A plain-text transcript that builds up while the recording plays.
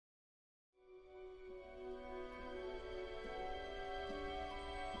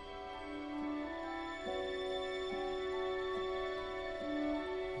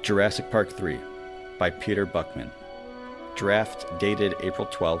Jurassic Park 3 by Peter Buchman. Draft dated April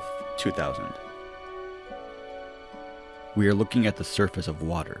 12, 2000. We are looking at the surface of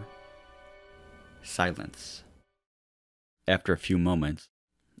water. Silence. After a few moments,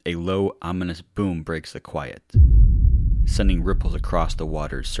 a low, ominous boom breaks the quiet, sending ripples across the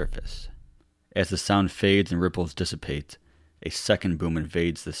water's surface. As the sound fades and ripples dissipate, a second boom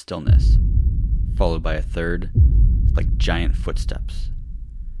invades the stillness, followed by a third, like giant footsteps.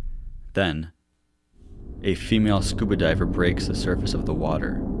 Then, a female scuba diver breaks the surface of the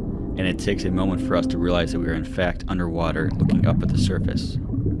water, and it takes a moment for us to realize that we are in fact underwater looking up at the surface.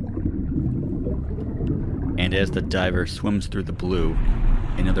 And as the diver swims through the blue,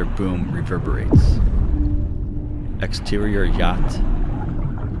 another boom reverberates. Exterior yacht,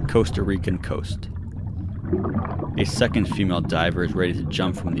 Costa Rican coast. A second female diver is ready to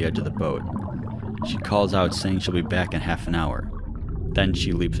jump from the edge of the boat. She calls out saying she'll be back in half an hour. Then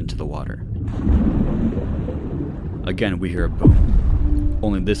she leaps into the water. Again, we hear a boom,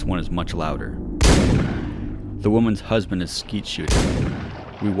 only this one is much louder. The woman's husband is skeet shooting.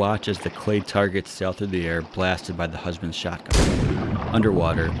 We watch as the clay targets sail through the air, blasted by the husband's shotgun.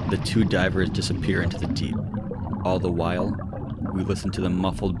 Underwater, the two divers disappear into the deep. All the while, we listen to the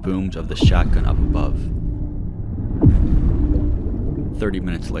muffled booms of the shotgun up above. 30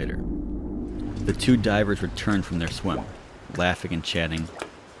 minutes later, the two divers return from their swim, laughing and chatting.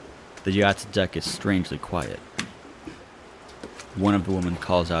 The yacht's deck is strangely quiet. One of the women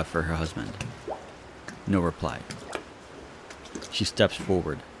calls out for her husband. No reply. She steps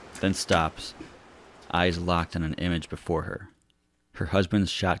forward, then stops, eyes locked on an image before her. Her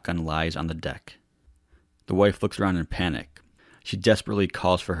husband's shotgun lies on the deck. The wife looks around in panic. She desperately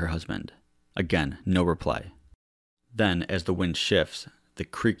calls for her husband. Again, no reply. Then, as the wind shifts, the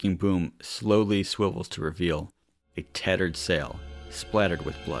creaking boom slowly swivels to reveal a tattered sail, splattered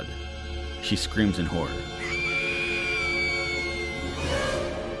with blood. She screams in horror.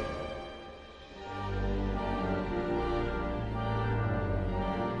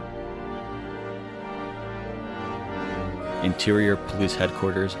 Interior Police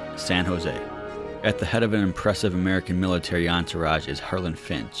Headquarters, San Jose. At the head of an impressive American military entourage is Harlan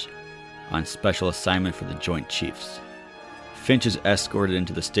Finch, on special assignment for the Joint Chiefs. Finch is escorted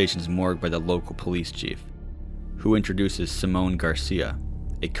into the station's morgue by the local police chief, who introduces Simone Garcia,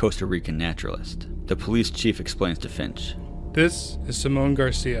 a Costa Rican naturalist. The police chief explains to Finch. This is Simone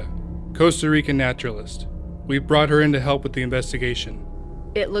Garcia, Costa Rican naturalist. We brought her in to help with the investigation.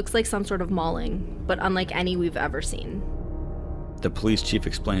 It looks like some sort of mauling, but unlike any we've ever seen. The police chief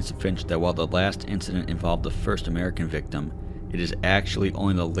explains to Finch that while the last incident involved the first American victim, it is actually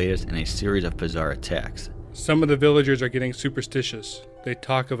only the latest in a series of bizarre attacks. Some of the villagers are getting superstitious. They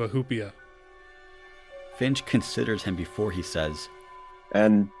talk of a hoopia. Finch considers him before he says,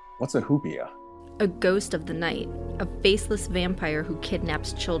 And what's a hoopia? A ghost of the night, a faceless vampire who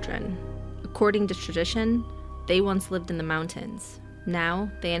kidnaps children. According to tradition, they once lived in the mountains.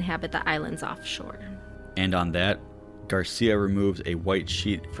 Now they inhabit the islands offshore. And on that, Garcia removes a white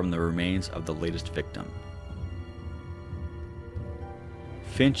sheet from the remains of the latest victim.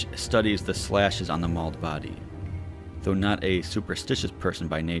 Finch studies the slashes on the mauled body. Though not a superstitious person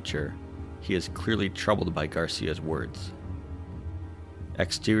by nature, he is clearly troubled by Garcia's words.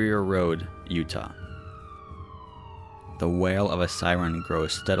 Exterior Road, Utah. The wail of a siren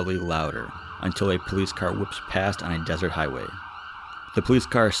grows steadily louder until a police car whips past on a desert highway. The police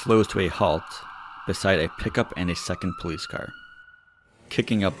car slows to a halt beside a pickup and a second police car.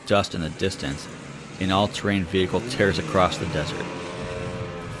 Kicking up dust in the distance, an all-terrain vehicle tears across the desert,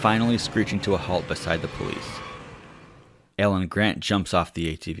 finally screeching to a halt beside the police. Alan Grant jumps off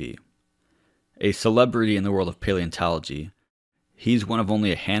the ATV. A celebrity in the world of paleontology, he's one of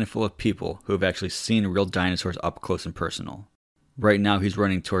only a handful of people who have actually seen real dinosaurs up close and personal. Right now he's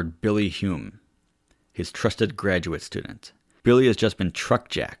running toward Billy Hume, his trusted graduate student. Billy has just been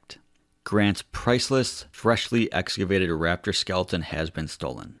truck-jacked. Grant's priceless, freshly excavated raptor skeleton has been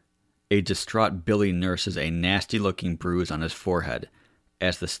stolen. A distraught Billy nurses a nasty-looking bruise on his forehead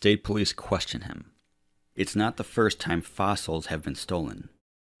as the state police question him. It's not the first time fossils have been stolen.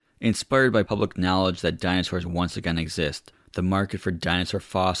 Inspired by public knowledge that dinosaurs once again exist, the market for dinosaur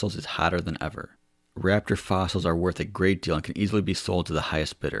fossils is hotter than ever. Raptor fossils are worth a great deal and can easily be sold to the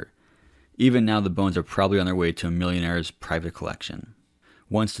highest bidder. Even now, the bones are probably on their way to a millionaire's private collection.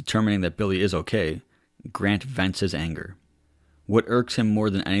 Once determining that Billy is okay, Grant vents his anger. What irks him more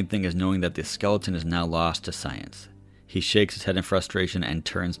than anything is knowing that the skeleton is now lost to science. He shakes his head in frustration and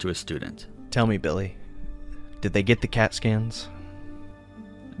turns to his student. Tell me, Billy, did they get the CAT scans?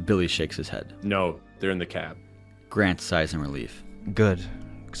 Billy shakes his head. No, they're in the cab. Grant sighs in relief. Good.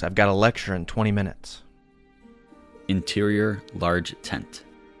 because I've got a lecture in 20 minutes. Interior, large tent.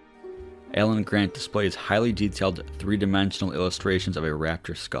 Alan Grant displays highly detailed three-dimensional illustrations of a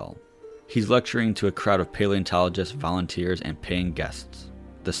raptor skull. He's lecturing to a crowd of paleontologists, volunteers, and paying guests.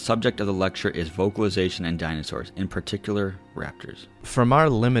 The subject of the lecture is vocalization and dinosaurs, in particular, raptors. From our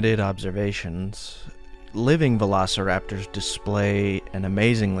limited observations, living velociraptors display an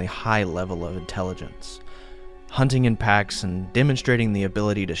amazingly high level of intelligence, hunting in packs and demonstrating the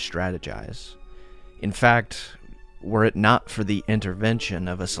ability to strategize. In fact, were it not for the intervention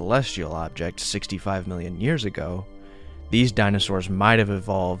of a celestial object 65 million years ago, these dinosaurs might have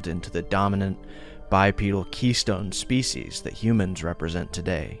evolved into the dominant bipedal keystone species that humans represent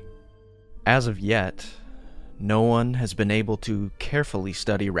today. As of yet, no one has been able to carefully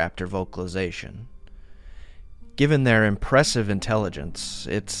study raptor vocalization. Given their impressive intelligence,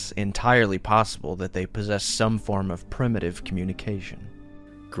 it's entirely possible that they possess some form of primitive communication.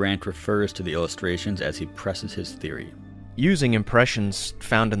 Grant refers to the illustrations as he presses his theory. Using impressions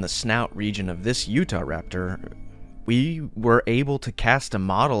found in the snout region of this Utah raptor, we were able to cast a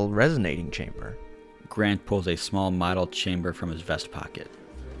model resonating chamber. Grant pulls a small model chamber from his vest pocket.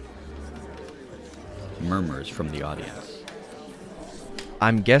 Murmurs from the audience.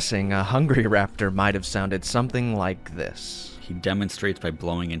 I'm guessing a hungry raptor might have sounded something like this. He demonstrates by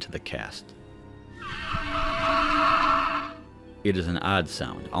blowing into the cast. It is an odd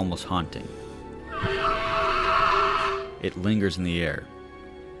sound, almost haunting. It lingers in the air,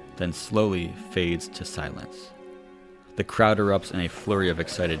 then slowly fades to silence. The crowd erupts in a flurry of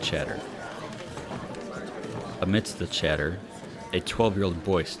excited chatter. Amidst the chatter, a 12-year-old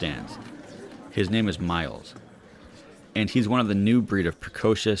boy stands. His name is Miles, and he's one of the new breed of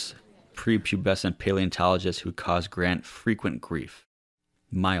precocious, prepubescent paleontologists who cause Grant frequent grief.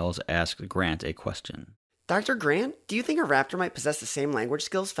 Miles asks Grant a question. Dr. Grant, do you think a raptor might possess the same language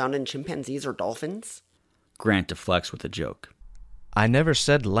skills found in chimpanzees or dolphins? Grant deflects with a joke. I never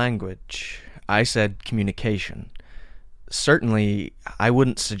said language. I said communication. Certainly, I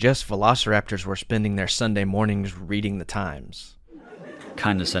wouldn't suggest velociraptors were spending their Sunday mornings reading the Times.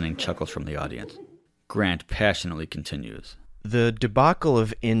 Condescending chuckles from the audience. Grant passionately continues. The debacle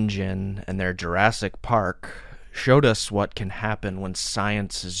of InGen and their Jurassic Park showed us what can happen when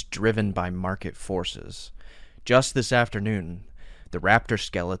science is driven by market forces. Just this afternoon, the raptor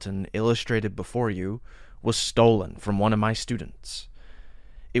skeleton illustrated before you was stolen from one of my students.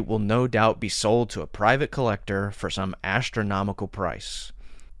 It will no doubt be sold to a private collector for some astronomical price.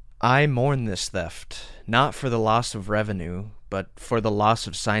 I mourn this theft, not for the loss of revenue, but for the loss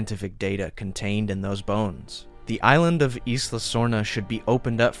of scientific data contained in those bones. The island of Isla Sorna should be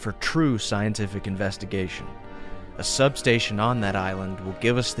opened up for true scientific investigation. A substation on that island will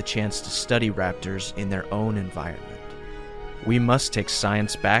give us the chance to study raptors in their own environment. We must take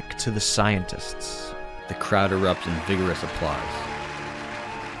science back to the scientists. The crowd erupts in vigorous applause.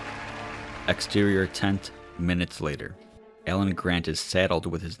 Exterior tent, minutes later. Alan Grant is saddled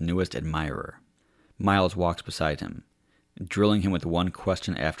with his newest admirer. Miles walks beside him, drilling him with one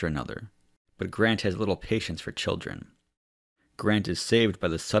question after another. But Grant has little patience for children. Grant is saved by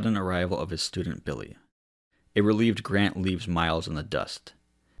the sudden arrival of his student Billy. A relieved Grant leaves Miles in the dust.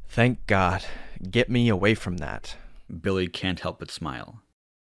 Thank God. Get me away from that. Billy can't help but smile.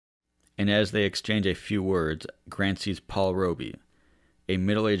 And as they exchange a few words, Grant sees Paul Roby, a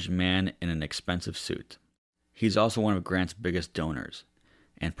middle-aged man in an expensive suit. He's also one of Grant's biggest donors,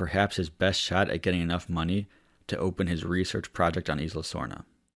 and perhaps his best shot at getting enough money to open his research project on Isla Sorna.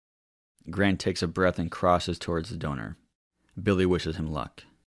 Grant takes a breath and crosses towards the donor. Billy wishes him luck.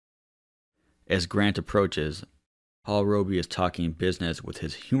 As Grant approaches, Paul Roby is talking business with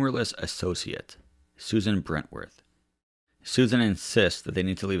his humorless associate, Susan Brentworth. Susan insists that they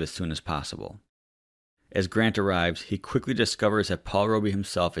need to leave as soon as possible. As Grant arrives, he quickly discovers that Paul Roby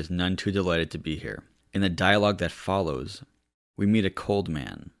himself is none too delighted to be here. In the dialogue that follows, we meet a cold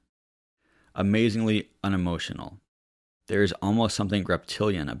man. Amazingly unemotional. There is almost something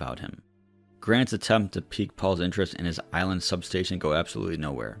reptilian about him. Grant's attempt to pique Paul's interest in his island substation go absolutely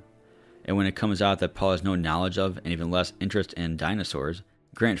nowhere. And when it comes out that Paul has no knowledge of and even less interest in dinosaurs,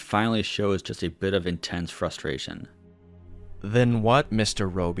 Grant finally shows just a bit of intense frustration. Then what, Mr.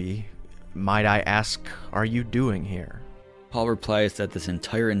 Roby, might I ask, are you doing here? Paul replies that this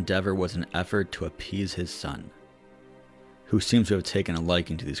entire endeavor was an effort to appease his son, who seems to have taken a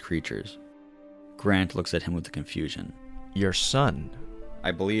liking to these creatures. Grant looks at him with confusion. Your son?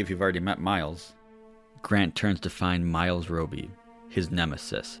 I believe you've already met Miles. Grant turns to find Miles Roby, his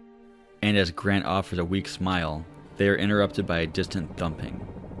nemesis. And as Grant offers a weak smile, they are interrupted by a distant thumping.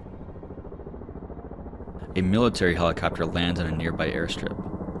 A military helicopter lands on a nearby airstrip.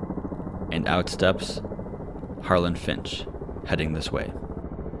 and out steps Harlan Finch, heading this way.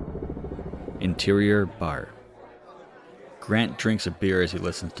 Interior bar. Grant drinks a beer as he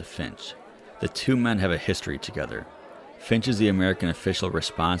listens to Finch. The two men have a history together. Finch is the American official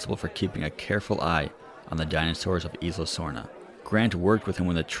responsible for keeping a careful eye on the dinosaurs of Isla Sorna. Grant worked with him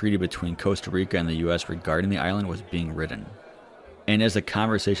when the treaty between Costa Rica and the U.S. regarding the island was being written. And as the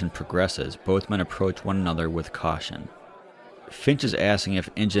conversation progresses, both men approach one another with caution. Finch is asking if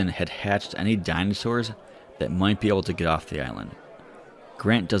InGen had hatched any dinosaurs that might be able to get off the island.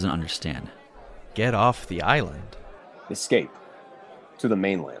 Grant doesn't understand. Get off the island? Escape. To the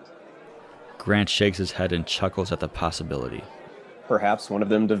mainland. Grant shakes his head and chuckles at the possibility. Perhaps one of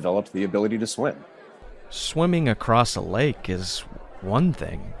them developed the ability to swim. Swimming across a lake is one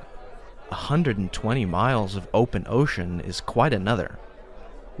thing. 120 miles of open ocean is quite another.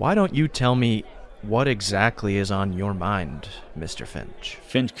 Why don't you tell me what exactly is on your mind, Mr. Finch?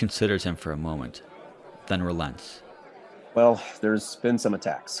 Finch considers him for a moment, then relents. Well, there's been some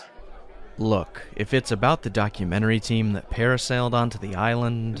attacks. Look, if it's about the documentary team that parasailed onto the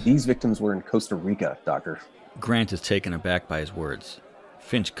island... These victims were in Costa Rica, Doctor. Grant is taken aback by his words.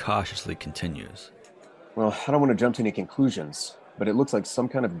 Finch cautiously continues. Well, I don't want to jump to any conclusions, but it looks like some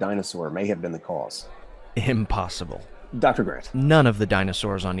kind of dinosaur may have been the cause. Impossible. Dr. Grant. None of the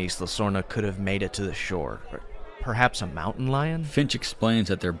dinosaurs on Isla Sorna could have made it to the shore. Perhaps a mountain lion? Finch explains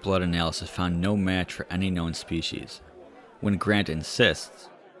that their blood analysis found no match for any known species. When Grant insists,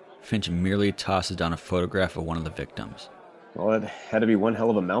 Finch merely tosses down a photograph of one of the victims. Well, it had to be one hell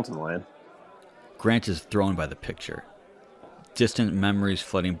of a mountain lion. Grant is thrown by the picture. Distant memories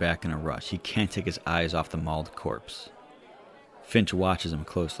flooding back in a rush. He can't take his eyes off the mauled corpse. Finch watches him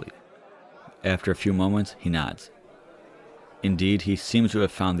closely. After a few moments, he nods. Indeed, he seems to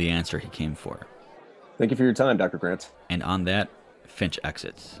have found the answer he came for. Thank you for your time, Dr. Grant. And on that, Finch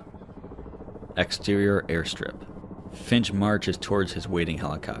exits. Exterior airstrip. Finch marches towards his waiting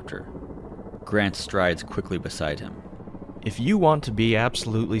helicopter. Grant strides quickly beside him. If you want to be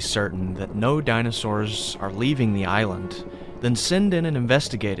absolutely certain that no dinosaurs are leaving the island, then send in an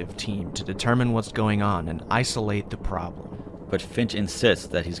investigative team to determine what's going on and isolate the problem. But Finch insists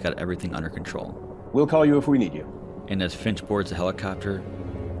that he's got everything under control. We'll call you if we need you. And as Finch boards the helicopter,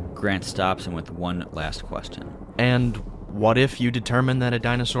 Grant stops him with one last question. And what if you determine that a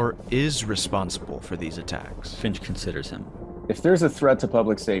dinosaur is responsible for these attacks? Finch considers him. If there's a threat to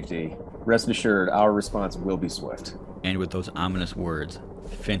public safety, rest assured our response will be swift. And with those ominous words,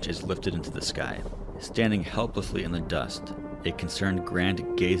 Finch is lifted into the sky. Standing helplessly in the dust, a concerned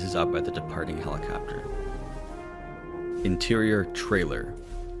Grant gazes up at the departing helicopter. Interior trailer.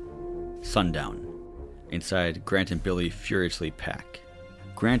 Sundown. Inside, Grant and Billy furiously pack.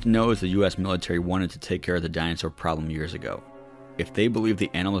 Grant knows the U.S. military wanted to take care of the dinosaur problem years ago. If they believe the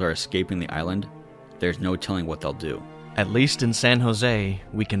animals are escaping the island, there's no telling what they'll do. At least in San Jose,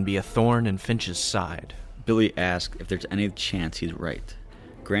 we can be a thorn in Finch's side. Billy asks if there's any chance he's right.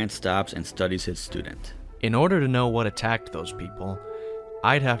 Grant stops and studies his student. In order to know what attacked those people,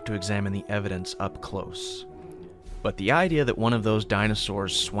 I'd have to examine the evidence up close. But the idea that one of those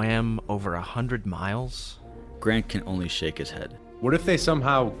dinosaurs swam over 100 miles? Grant can only shake his head. What if they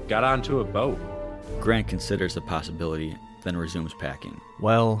somehow got onto a boat? Grant considers the possibility, then resumes packing.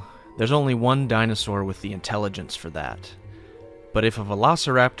 Well, there's only one dinosaur with the intelligence for that. But if a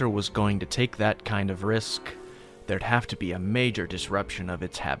velociraptor was going to take that kind of risk, there'd have to be a major disruption of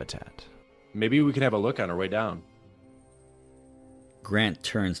its habitat. Maybe we can have a look on our way down. Grant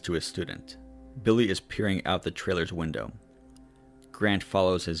turns to his student. Billy is peering out the trailer's window. Grant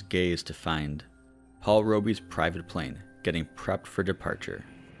follows his gaze to find Paul Roby's private plane getting prepped for departure.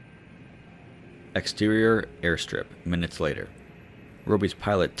 Exterior airstrip, minutes later. Roby's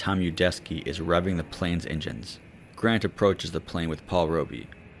pilot, Tom Udesky, is revving the plane's engines. Grant approaches the plane with Paul Roby.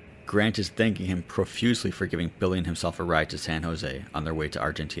 Grant is thanking him profusely for giving Billy and himself a ride to San Jose on their way to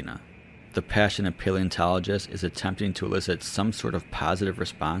Argentina. The passionate paleontologist is attempting to elicit some sort of positive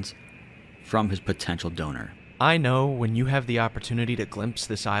response from his potential donor. I know when you have the opportunity to glimpse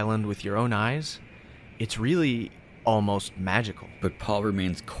this island with your own eyes, it's really almost magical. But Paul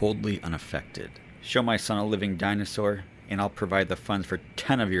remains coldly unaffected. Show my son a living dinosaur, and I'll provide the funds for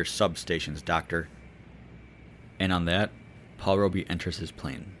 10 of your substations, Doctor. And on that, Paul Roby enters his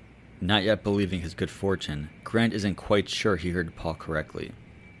plane. Not yet believing his good fortune, Grant isn't quite sure he heard Paul correctly.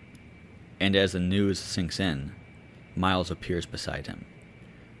 And as the news sinks in, Miles appears beside him.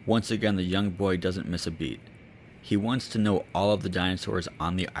 Once again, the young boy doesn't miss a beat. He wants to know all of the dinosaurs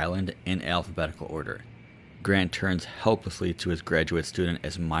on the island in alphabetical order. Grant turns helplessly to his graduate student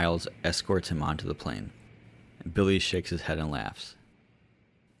as Miles escorts him onto the plane. Billy shakes his head and laughs.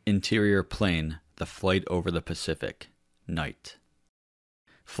 Interior plane, the flight over the Pacific. Night.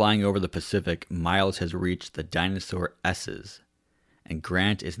 Flying over the Pacific, Miles has reached the dinosaur S's, and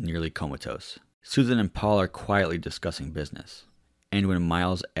Grant is nearly comatose. Susan and Paul are quietly discussing business. And when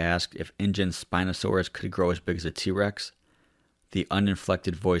Miles asked if InGen's Spinosaurus could grow as big as a T-Rex, the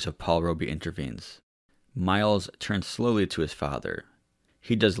uninflected voice of Paul Roby intervenes. Miles turns slowly to his father.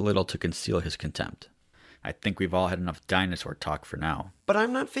 He does little to conceal his contempt. I think we've all had enough dinosaur talk for now. But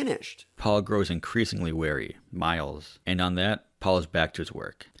I'm not finished. Paul grows increasingly wary. Miles. And on that, Paul is back to his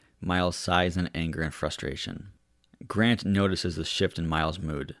work. Miles sighs in anger and frustration. Grant notices the shift in Miles'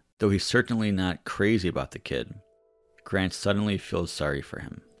 mood. Though he's certainly not crazy about the kid, Grant suddenly feels sorry for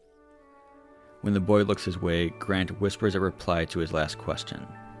him. When the boy looks his way, Grant whispers a reply to his last question.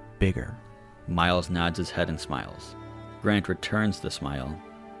 Bigger. Miles nods his head and smiles. Grant returns the smile,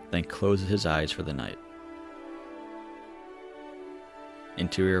 then closes his eyes for the night.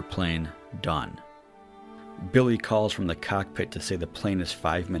 Interior plane, dawn. Billy calls from the cockpit to say the plane is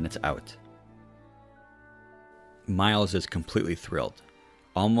 5 minutes out. Miles is completely thrilled,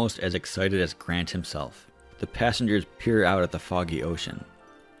 almost as excited as Grant himself. The passengers peer out at the foggy ocean.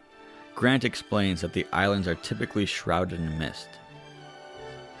 Grant explains that the islands are typically shrouded in mist.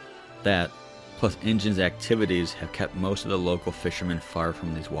 That, plus InGen's activities, have kept most of the local fishermen far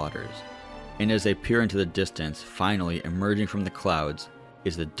from these waters. And as they peer into the distance, finally emerging from the clouds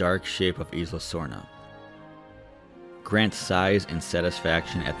is the dark shape of Isla Sorna. Grant sighs in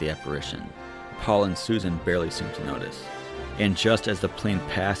satisfaction at the apparition. Paul and Susan barely seem to notice. And just as the plane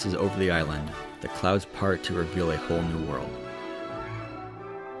passes over the island, the clouds part to reveal a whole new world.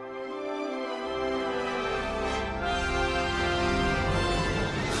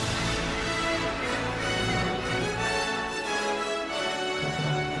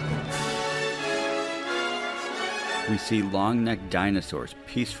 We see long-necked dinosaurs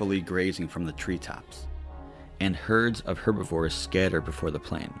peacefully grazing from the treetops, and herds of herbivores scatter before the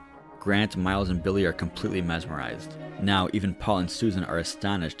plane. Grant, Miles, and Billy are completely mesmerized. Now, even Paul and Susan are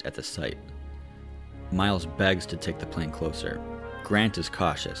astonished at the sight. Miles begs to take the plane closer. Grant is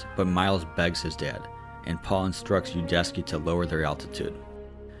cautious, but Miles begs his dad, and Paul instructs Udesky to lower their altitude.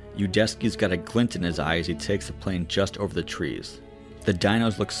 Udesky's got a glint in his eye as he takes the plane just over the trees. The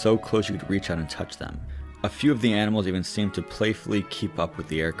dinos look so close you could reach out and touch them. A few of the animals even seem to playfully keep up with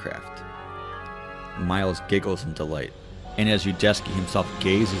the aircraft. Miles giggles in delight, and as Udesky himself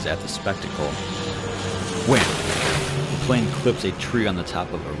gazes at the spectacle, wham! The plane clips a tree on the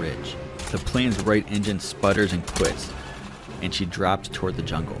top of a ridge. The plane's right engine sputters and quits, and she drops toward the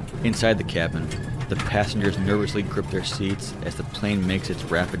jungle. Inside the cabin, the passengers nervously grip their seats as the plane makes its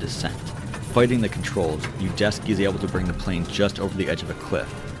rapid descent. Fighting the controls, Udesky is able to bring the plane just over the edge of a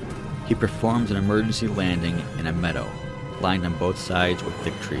cliff. He performs an emergency landing in a meadow, lined on both sides with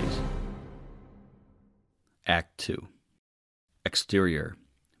thick trees. Act 2. Exterior.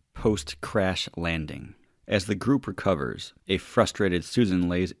 Post-crash landing. As the group recovers, a frustrated Susan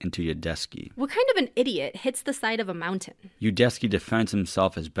lays into Udesky. What kind of an idiot hits the side of a mountain? Udesky defends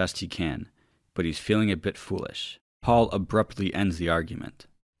himself as best he can, but he's feeling a bit foolish. Paul abruptly ends the argument.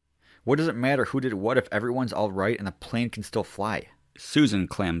 What does it matter who did what if everyone's all right and the plane can still fly? Susan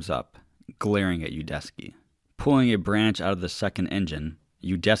clams up, glaring at Udesky. Pulling a branch out of the second engine,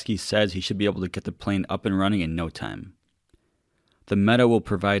 Udesky says he should be able to get the plane up and running in no time. The meadow will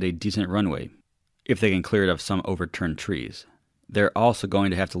provide a decent runway, if they can clear it of some overturned trees. They're also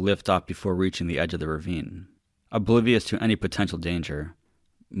going to have to lift off before reaching the edge of the ravine. Oblivious to any potential danger,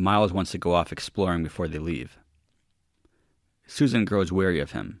 Miles wants to go off exploring before they leave. Susan grows wary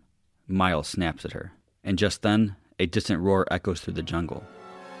of him. Miles snaps at her. And just then, a distant roar echoes through the jungle.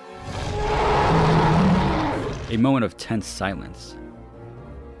 A moment of tense silence.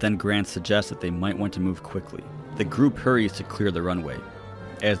 Then Grant suggests that they might want to move quickly. The group hurries to clear the runway.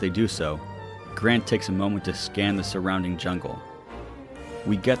 As they do so, Grant takes a moment to scan the surrounding jungle.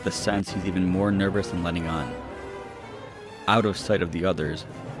 We get the sense he's even more nervous than letting on. Out of sight of the others,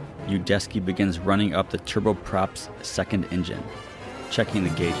 Udesky begins running up the turboprop's second engine, checking the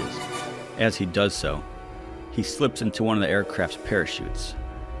gauges. As he does so, he slips into one of the aircraft's parachutes.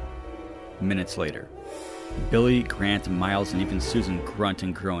 Minutes later, Billy, Grant, Miles, and even Susan grunt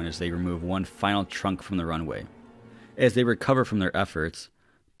and groan as they remove one final trunk from the runway. As they recover from their efforts,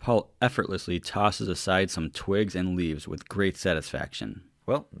 Paul effortlessly tosses aside some twigs and leaves with great satisfaction.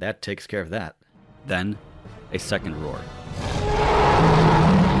 Well, that takes care of that. Then, a second roar.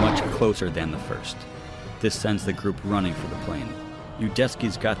 Much closer than the first. This sends the group running for the plane.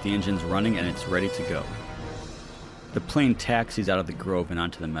 Udesky's got the engines running and it's ready to go. The plane taxis out of the grove and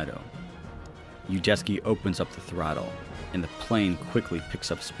onto the meadow. Udesky opens up the throttle, and the plane quickly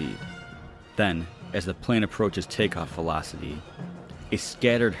picks up speed. Then, as the plane approaches takeoff velocity, a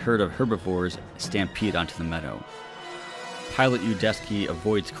scattered herd of herbivores stampede onto the meadow. Pilot Udesky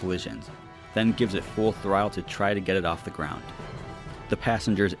avoids collisions, then gives it full throttle to try to get it off the ground. The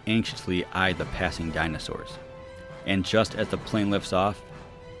passengers anxiously eye the passing dinosaurs, and just as the plane lifts off,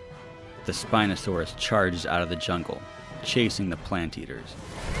 the Spinosaurus charges out of the jungle, chasing the plant eaters.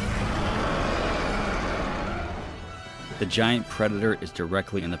 The giant predator is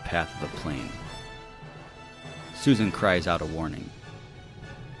directly in the path of the plane. Susan cries out a warning.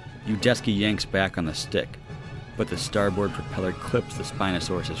 Udesky yanks back on the stick, but the starboard propeller clips the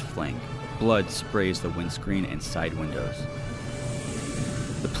Spinosaurus's flank. Blood sprays the windscreen and side windows.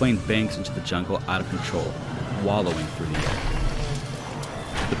 The plane banks into the jungle out of control, wallowing through the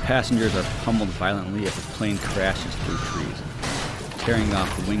air. The passengers are pummeled violently as the plane crashes through trees, tearing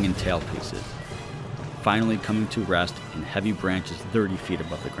off wing and tail pieces, finally coming to rest in heavy branches 30 feet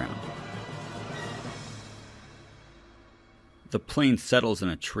above the ground. The plane settles in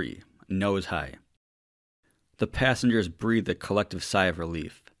a tree, nose high. The passengers breathe a collective sigh of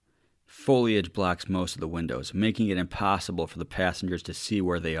relief. Foliage blocks most of the windows, making it impossible for the passengers to see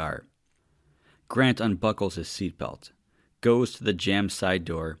where they are. Grant unbuckles his seatbelt, goes to the jammed side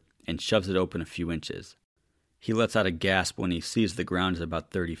door, and shoves it open a few inches. He lets out a gasp when he sees the ground is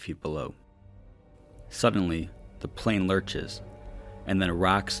about 30 feet below. Suddenly, the plane lurches, and then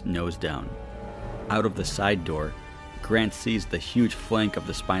rocks nose down. Out of the side door, Grant sees the huge flank of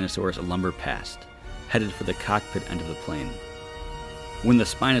the Spinosaurus lumber past, headed for the cockpit end of the plane. When the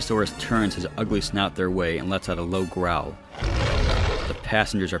Spinosaurus turns his ugly snout their way and lets out a low growl, the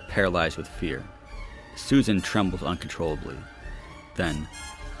passengers are paralyzed with fear. Susan trembles uncontrollably. Then,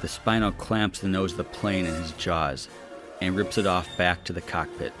 the Spino clamps the nose of the plane in his jaws and rips it off back to the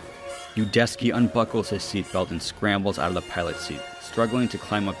cockpit. Udesky unbuckles his seatbelt and scrambles out of the pilot's seat, struggling to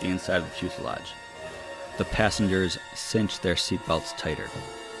climb up the inside of the fuselage. The passengers cinch their seatbelts tighter.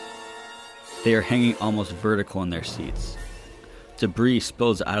 They are hanging almost vertical in their seats. Debris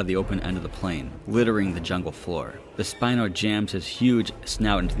spills out of the open end of the plane, littering the jungle floor. The Spino jams his huge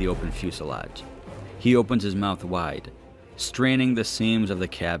snout into the open fuselage. He opens his mouth wide, straining the seams of the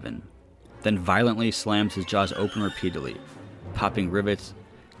cabin, then violently slams his jaws open repeatedly, popping rivets,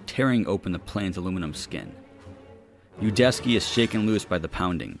 tearing open the plane's aluminum skin. Udesky is shaken loose by the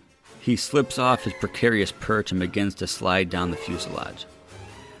pounding. He slips off his precarious perch and begins to slide down the fuselage.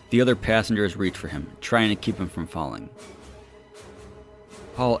 The other passengers reach for him, trying to keep him from falling.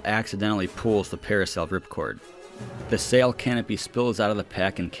 Paul accidentally pulls the parasail ripcord. The sail canopy spills out of the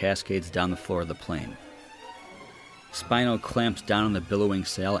pack and cascades down the floor of the plane. Spino clamps down on the billowing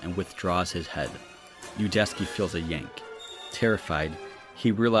sail and withdraws his head. Udesky feels a yank. Terrified,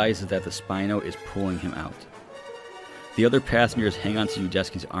 he realizes that the Spino is pulling him out. The other passengers hang onto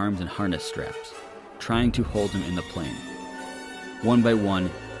Udesky's arms and harness straps, trying to hold him in the plane. One by one,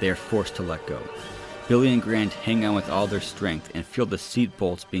 they are forced to let go. Billy and Grant hang on with all their strength and feel the seat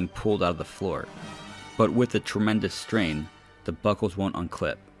bolts being pulled out of the floor. But with the tremendous strain, the buckles won't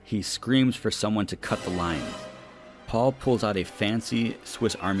unclip. He screams for someone to cut the lines. Paul pulls out a fancy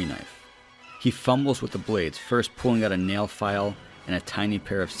Swiss Army knife. He fumbles with the blades, first pulling out a nail file and a tiny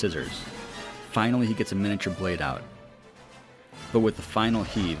pair of scissors. Finally, he gets a miniature blade out. But with the final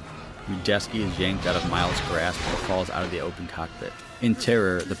heave, Udesky is yanked out of Miles' grasp and falls out of the open cockpit. In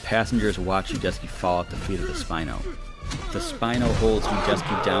terror, the passengers watch Udesky fall at the feet of the Spino. The Spino holds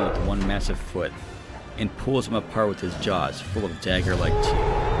Udesky down with one massive foot and pulls him apart with his jaws full of dagger-like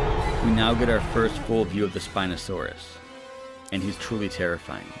teeth. We now get our first full view of the Spinosaurus, and he's truly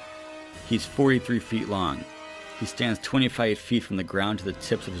terrifying. He's 43 feet long. He stands 25 feet from the ground to the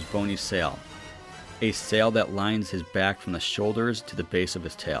tips of his bony sail, a sail that lines his back from the shoulders to the base of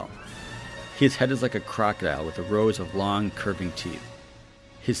his tail. His head is like a crocodile with rows of long, curving teeth.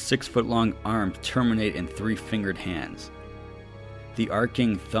 His 6-foot-long arms terminate in 3-fingered hands. The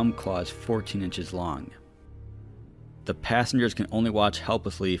arcing thumb claw is 14 inches long. The passengers can only watch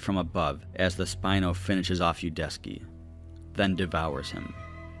helplessly from above as the Spino finishes off Udesky, then devours him.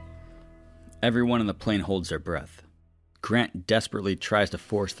 Everyone in the plane holds their breath. Grant desperately tries to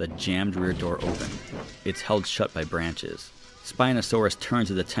force the jammed rear door open. It's held shut by branches. Spinosaurus turns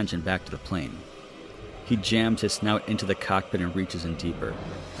his attention back to the plane. He jams his snout into the cockpit and reaches in deeper,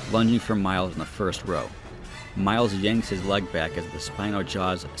 lunging for Miles in the first row. Miles yanks his leg back as the Spino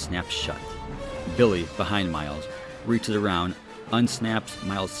jaws snap shut. Billy, behind Miles, reaches around, unsnaps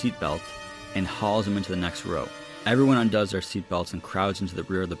Miles' seatbelt, and hauls him into the next row. Everyone undoes their seatbelts and crowds into the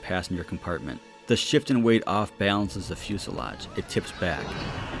rear of the passenger compartment. The shift in weight off-balances the fuselage. It tips back.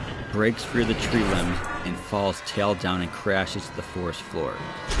 breaks free of the tree limbs and falls tail down and crashes to the forest floor.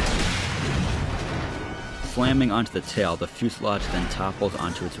 Slamming onto the tail, the fuselage then topples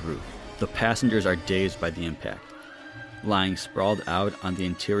onto its roof. The passengers are dazed by the impact. Lying sprawled out on the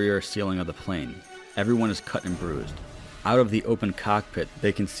interior ceiling of the plane, everyone is cut and bruised. Out of the open cockpit,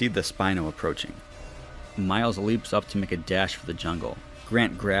 they can see the Spino approaching. Miles leaps up to make a dash for the jungle.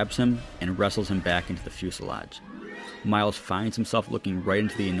 Grant grabs him and wrestles him back into the fuselage. Miles finds himself looking right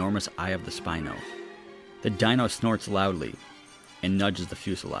into the enormous eye of the Spino. The dino snorts loudly and nudges the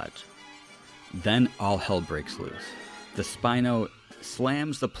fuselage. Then all hell breaks loose. The Spino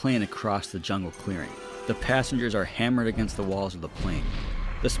slams the plane across the jungle clearing. The passengers are hammered against the walls of the plane.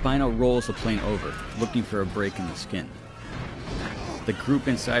 The Spino rolls the plane over, looking for a break in the skin. The group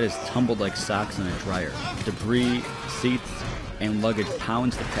inside is tumbled like socks in a dryer. Debris, seats, and luggage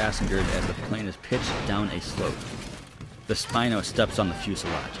pounds the passengers as the plane is pitched down a slope. The Spino steps on the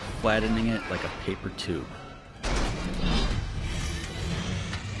fuselage, flattening it like a paper tube.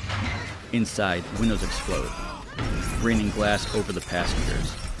 Inside, windows explode, raining glass over the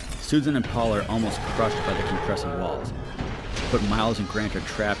passengers. Susan and Paul are almost crushed by the compressing walls, but Miles and Grant are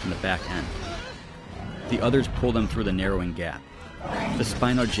trapped in the back end. The others pull them through the narrowing gap. The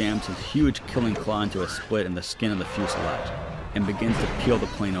Spino jams his huge killing claw into a split in the skin of the fuselage and begins to peel the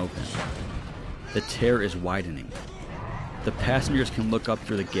plane open. The tear is widening. The passengers can look up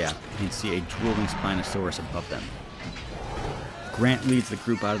through the gap and see a drooling Spinosaurus above them. Grant leads the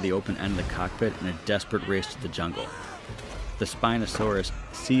group out of the open end of the cockpit in a desperate race to the jungle. The Spinosaurus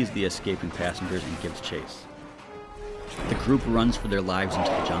sees the escaping passengers and gives chase. The group runs for their lives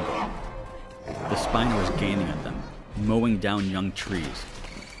into the jungle. The Spino is gaining on them, mowing down young trees,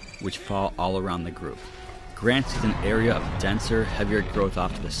 which fall all around the group. Grant sees an area of denser, heavier growth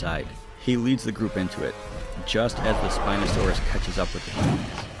off to the side. He leads the group into it, just as the Spinosaurus catches up with the humans.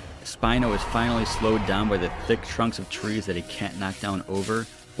 Spino is finally slowed down by the thick trunks of trees that he can't knock down over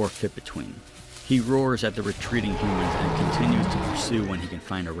or fit between. He roars at the retreating humans and continues to pursue when he can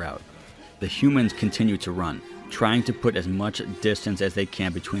find a route. The humans continue to run, trying to put as much distance as they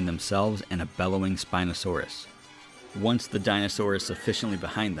can between themselves and a bellowing Spinosaurus. Once the dinosaur is sufficiently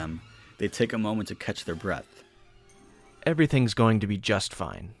behind them, they take a moment to catch their breath. Everything's going to be just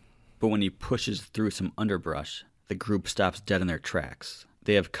fine. But when he pushes through some underbrush, the group stops dead in their tracks.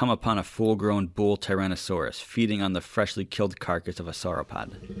 They have come upon a full-grown bull Tyrannosaurus feeding on the freshly killed carcass of a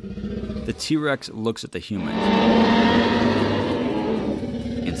sauropod. The T-Rex looks at the humans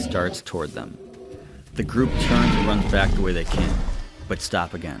and starts toward them. The group turns and runs back the way they came, but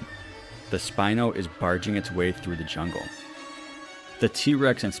stop again. The Spino is barging its way through the jungle. The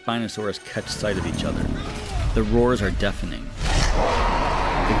T-Rex and Spinosaurus catch sight of each other. The roars are deafening.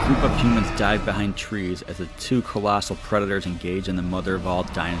 The group of humans dive behind trees as the two colossal predators engage in the mother of all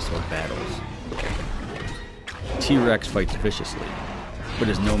dinosaur battles. T-Rex fights viciously, but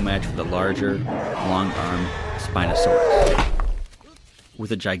is no match for the larger, long-armed Spinosaurus.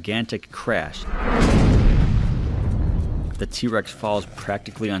 With a gigantic crash, the T-Rex falls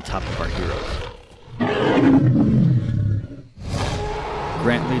practically on top of our heroes.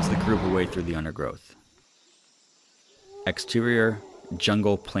 Grant leads the group away through the undergrowth. Exterior,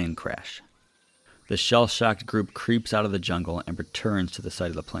 jungle plane crash. The shell-shocked group creeps out of the jungle and returns to the side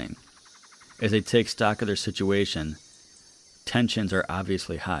of the plane. As they take stock of their situation, tensions are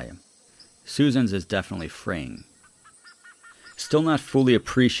obviously high. Susan's is definitely fraying. Still not fully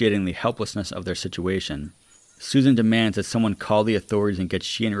appreciating the helplessness of their situation, Susan demands that someone call the authorities and get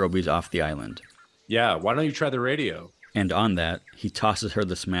she and Roby's off the island. Yeah, why don't you try the radio? And on that, he tosses her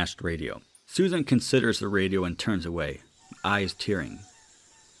the smashed radio. Susan considers the radio and turns away, eyes tearing.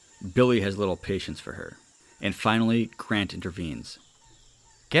 Billy has little patience for her. And finally, Grant intervenes.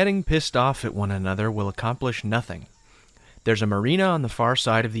 Getting pissed off at one another will accomplish nothing. There's a marina on the far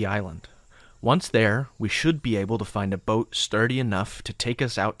side of the island. Once there, we should be able to find a boat sturdy enough to take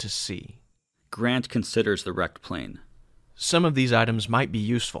us out to sea. Grant considers the wrecked plane. Some of these items might be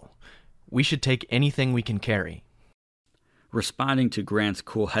useful. We should take anything we can carry. Responding to Grant's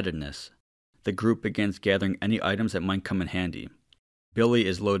cool-headedness, the group begins gathering any items that might come in handy. Billy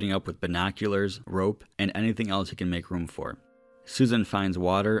is loading up with binoculars, rope, and anything else he can make room for. Susan finds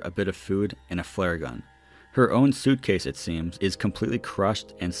water, a bit of food, and a flare gun. Her own suitcase, it seems, is completely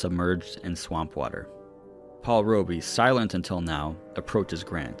crushed and submerged in swamp water. Paul Roby, silent until now, approaches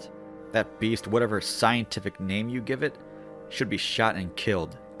Grant. That beast, whatever scientific name you give it, should be shot and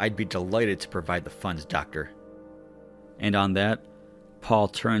killed. I'd be delighted to provide the funds, Doctor. And on that, Paul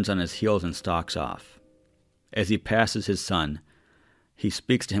turns on his heels and stalks off. As he passes his son, he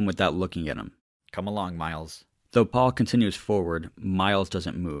speaks to him without looking at him. Come along, Miles. Though Paul continues forward, Miles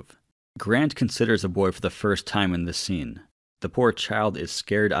doesn't move. Grant considers the boy for the first time in this scene. The poor child is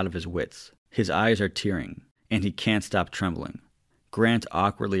scared out of his wits. His eyes are tearing, and he can't stop trembling. Grant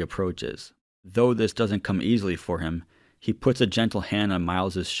awkwardly approaches. Though this doesn't come easily for him, he puts a gentle hand on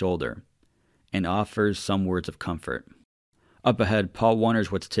Miles's shoulder and offers some words of comfort. Up ahead, Paul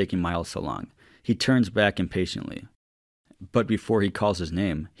wonders what's taking Miles so long. He turns back impatiently. But before he calls his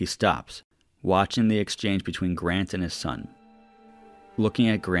name, he stops, watching the exchange between Grant and his son. Looking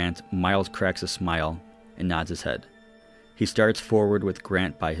at Grant, Miles cracks a smile and nods his head. He starts forward with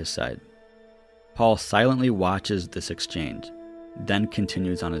Grant by his side. Paul silently watches this exchange, then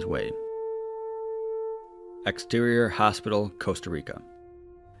continues on his way. Exterior Hospital, Costa Rica.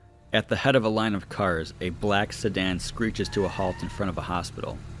 At the head of a line of cars, a black sedan screeches to a halt in front of a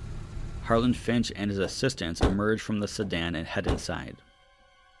hospital. Harlan, Finch, and his assistants emerge from the sedan and head inside.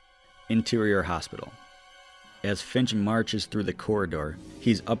 Interior Hospital. As Finch marches through the corridor,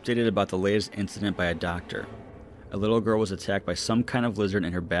 he's updated about the latest incident by a doctor. A little girl was attacked by some kind of lizard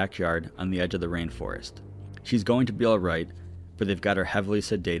in her backyard on the edge of the rainforest. She's going to be alright, but they've got her heavily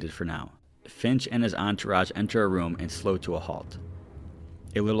sedated for now. Finch and his entourage enter a room and slow to a halt.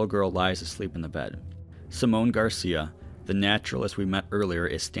 A little girl lies asleep in the bed. Simone Garcia, the naturalist we met earlier,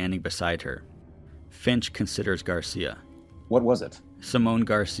 is standing beside her. Finch considers Garcia. What was it? Simone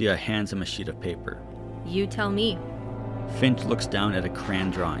Garcia hands him a sheet of paper. You tell me. Finch looks down at a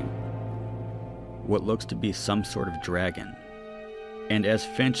crayon drawing. What looks to be some sort of dragon. And as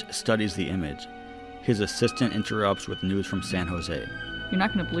Finch studies the image, his assistant interrupts with news from San Jose. You're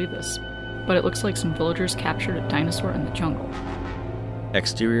not going to believe this, but it looks like some villagers captured a dinosaur in the jungle.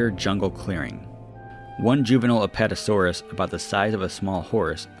 Exterior jungle clearing. One juvenile Apatosaurus, about the size of a small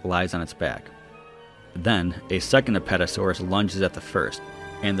horse, lies on its back. Then, a second Apatosaurus lunges at the first,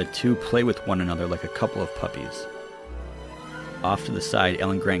 and the two play with one another like a couple of puppies. Off to the side,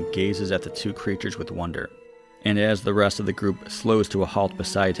 Alan Grant gazes at the two creatures with wonder, and as the rest of the group slows to a halt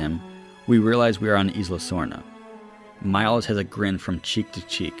beside him, we realize we are on Isla Sorna. Miles has a grin from cheek to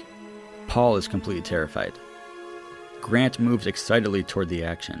cheek. Paul is completely terrified. Grant moves excitedly toward the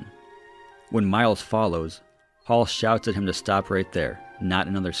action. When Miles follows, Paul shouts at him to stop right there, not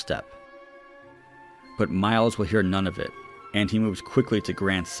another step. But Miles will hear none of it, and he moves quickly to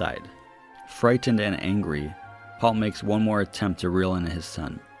Grant's side. Frightened and angry, Paul makes one more attempt to reel in his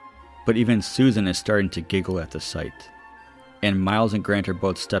son. But even Susan is starting to giggle at the sight, and Miles and Grant are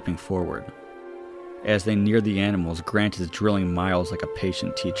both stepping forward. As they near the animals, Grant is drilling Miles like a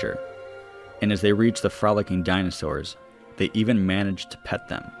patient teacher, and as they reach the frolicking dinosaurs, they even manage to pet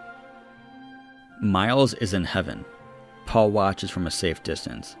them. Miles is in heaven. Paul watches from a safe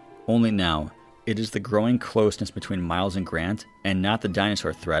distance. Only now, it is the growing closeness between Miles and Grant, and not the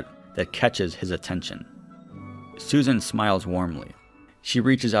dinosaur threat, that catches his attention. Susan smiles warmly. She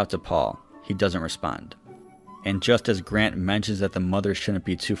reaches out to Paul. He doesn't respond. And just as Grant mentions that the mother shouldn't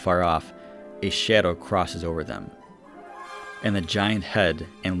be too far off, a shadow crosses over them. And the giant head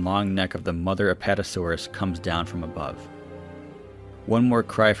and long neck of the mother Apatosaurus comes down from above. One more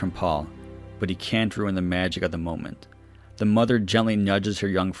cry from Paul, but he can't ruin the magic of the moment. The mother gently nudges her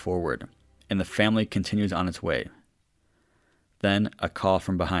young forward, and the family continues on its way. Then a call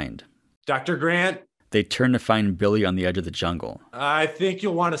from behind. Dr. Grant? They turn to find Billy on the edge of the jungle. I think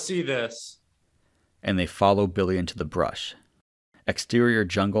you'll want to see this. And they follow Billy into the brush. Exterior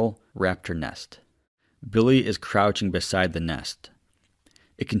jungle, raptor nest. Billy is crouching beside the nest.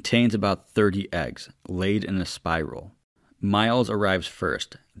 It contains about 30 eggs, laid in a spiral. Miles arrives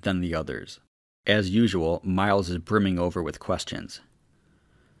first, then the others. As usual, Miles is brimming over with questions.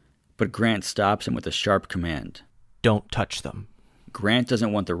 But Grant stops him with a sharp command. Don't touch them. Grant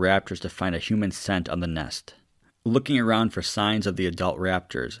doesn't want the raptors to find a human scent on the nest. Looking around for signs of the adult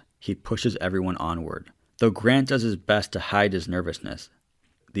raptors, he pushes everyone onward. Though Grant does his best to hide his nervousness,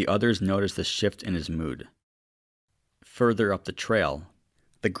 the others notice the shift in his mood. Further up the trail,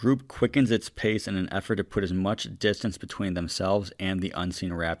 the group quickens its pace in an effort to put as much distance between themselves and the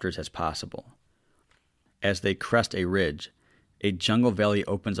unseen raptors as possible. As they crest a ridge, a jungle valley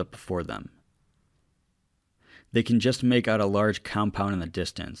opens up before them. They can just make out a large compound in the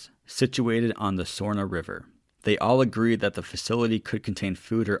distance, situated on the Sorna River. They all agree that the facility could contain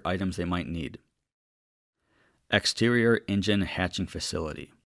food or items they might need. Exterior engine hatching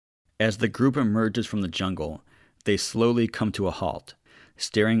facility. As the group emerges from the jungle, they slowly come to a halt,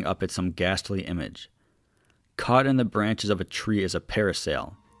 staring up at some ghastly image. Caught in the branches of a tree is a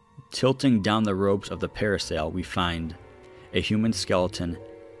parasail. Tilting down the ropes of the parasail, we find a human skeleton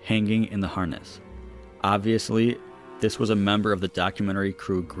hanging in the harness. Obviously, this was a member of the documentary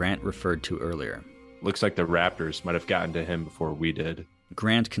crew Grant referred to earlier. Looks like the raptors might have gotten to him before we did.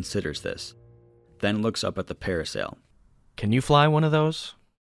 Grant considers this, then looks up at the parasail. Can you fly one of those?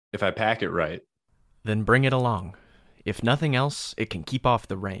 If I pack it right. Then bring it along. If nothing else, it can keep off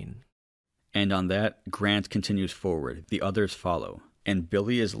the rain. And on that, Grant continues forward. The others follow, and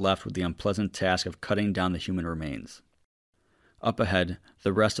Billy is left with the unpleasant task of cutting down the human remains. Up ahead,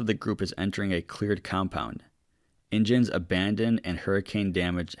 the rest of the group is entering a cleared compound. Injun's abandoned and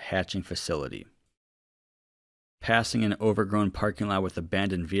hurricane-damaged hatching facility. Passing an overgrown parking lot with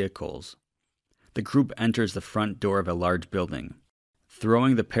abandoned vehicles, the group enters the front door of a large building.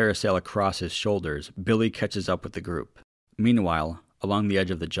 Throwing the parasail across his shoulders, Billy catches up with the group. Meanwhile, along the edge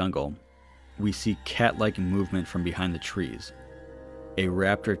of the jungle, we see cat-like movement from behind the trees. A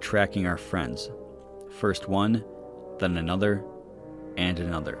raptor tracking our friends. First one, then another, and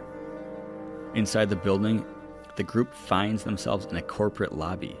another. Inside the building, the group finds themselves in a corporate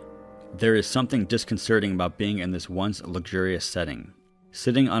lobby. There is something disconcerting about being in this once luxurious setting.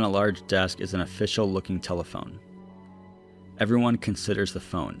 Sitting on a large desk is an official-looking telephone. Everyone considers the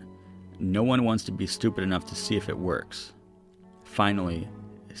phone. No one wants to be stupid enough to see if it works. Finally,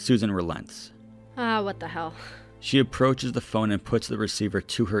 Susan relents. What the hell? She approaches the phone and puts the receiver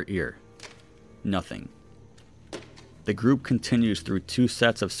to her ear. Nothing. The group continues through 2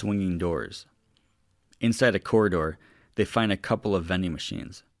 sets of swinging doors. Inside a corridor, they find a couple of vending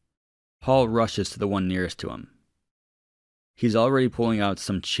machines. Paul rushes to the one nearest to him. He's already pulling out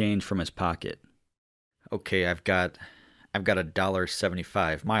some change from his pocket. Okay, I've got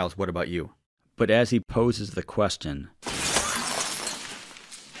 $1.75. Miles, what about you? But as he poses the question,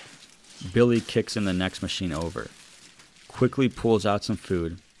 Billy kicks in the next machine over, quickly pulls out some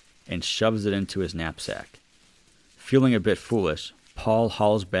food, and shoves it into his knapsack. Feeling a bit foolish, Paul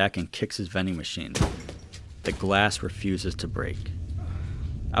hauls back and kicks his vending machine. The glass refuses to break.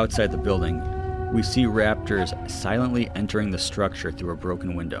 Outside the building, we see raptors silently entering the structure through a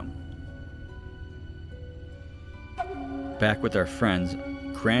broken window. Back with our friends,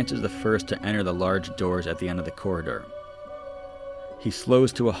 Grant is the first to enter the large doors at the end of the corridor. He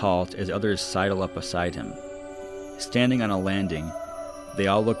slows to a halt as others sidle up beside him. Standing on a landing, they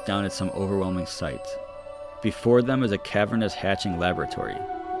all look down at some overwhelming sight. Before them is a cavernous hatching laboratory.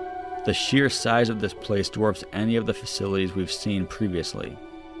 The sheer size of this place dwarfs any of the facilities we've seen previously.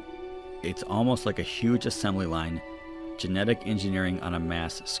 It's almost like a huge assembly line, genetic engineering on a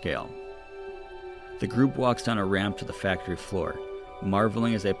mass scale. The group walks down a ramp to the factory floor,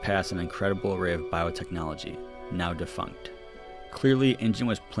 marveling as they pass an incredible array of biotechnology, now defunct. Clearly, InGen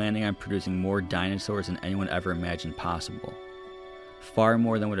was planning on producing more dinosaurs than anyone ever imagined possible. Far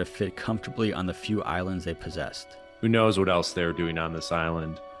more than would have fit comfortably on the few islands they possessed. Who knows what else they're doing on this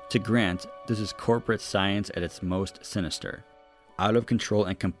island? To Grant, this is corporate science at its most sinister, out of control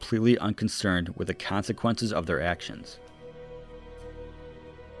and completely unconcerned with the consequences of their actions.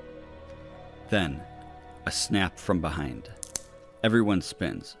 Then, a snap from behind. Everyone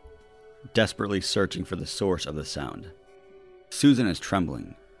spins, desperately searching for the source of the sound. Susan is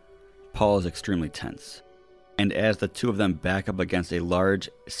trembling. Paul is extremely tense. And as the two of them back up against a large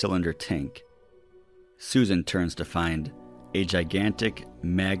cylinder tank, Susan turns to find a gigantic,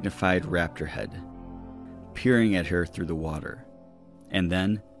 magnified raptor head peering at her through the water. And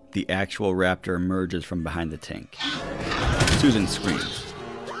then, the actual raptor emerges from behind the tank. Susan screams.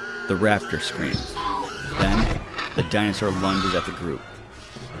 The raptor screams. Then, the dinosaur lunges at the group.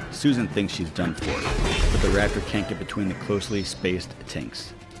 Susan thinks she's done for, but the raptor can't get between the closely spaced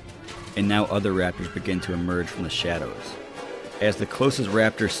tanks. And now other raptors begin to emerge from the shadows. As the closest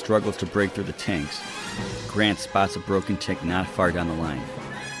raptor struggles to break through the tanks, Grant spots a broken tank not far down the line.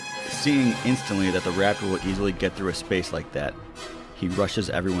 Seeing instantly that the raptor will easily get through a space like that, he rushes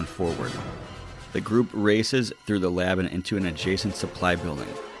everyone forward. The group races through the lab and into an adjacent supply building,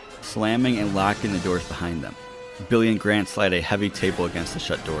 slamming and locking the doors behind them. Billy and Grant slide a heavy table against the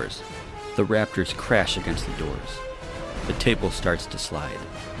shut doors. The raptors crash against the doors. The table starts to slide.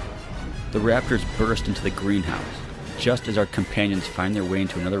 The raptors burst into the greenhouse, just as our companions find their way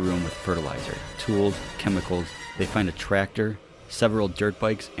into another room with fertilizer, tools, chemicals. They find a tractor, several dirt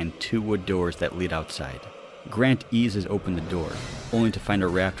bikes, and 2 wood doors that lead outside. Grant eases open the door, only to find a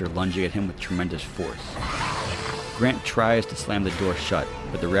raptor lunging at him with tremendous force. Grant tries to slam the door shut,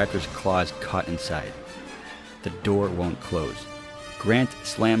 but the raptor's claws caught inside. The door won't close. Grant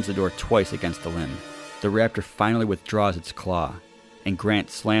slams the door twice against the limb. The raptor finally withdraws its claw, and Grant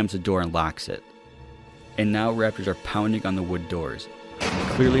slams the door and locks it. And now raptors are pounding on the wood doors.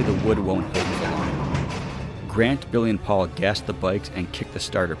 Clearly the wood won't hold for long. Grant, Billy, and Paul gas the bikes and kick the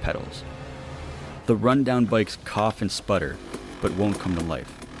starter pedals. The rundown bikes cough and sputter, but won't come to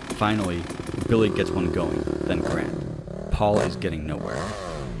life. Finally, Billy gets one going, then Grant. Paul is getting nowhere.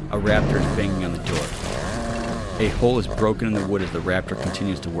 A raptor is banging on the door. A hole is broken in the wood as the raptor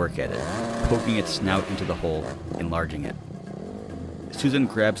continues to work at it, poking its snout into the hole, enlarging it. Susan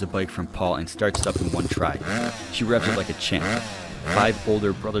grabs the bike from Paul and starts it up in one try. She revs it like a champ. 5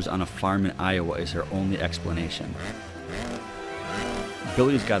 older brothers on a farm in Iowa is her only explanation.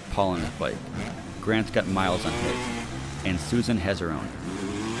 Billy's got Paul on his bike. Grant's got Miles on his. And Susan has her own.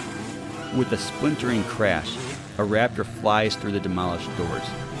 With a splintering crash, a raptor flies through the demolished doors.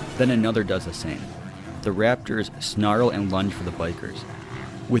 Then another does the same. The raptors snarl and lunge for the bikers.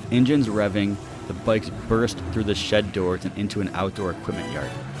 With engines revving, the bikes burst through the shed doors and into an outdoor equipment yard.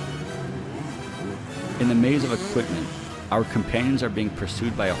 In the maze of equipment, our companions are being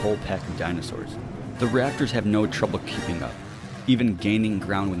pursued by a whole pack of dinosaurs. The raptors have no trouble keeping up, even gaining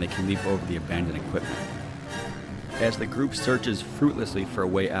ground when they can leap over the abandoned equipment. As the group searches fruitlessly for a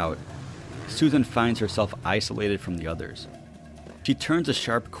way out, Susan finds herself isolated from the others. She turns a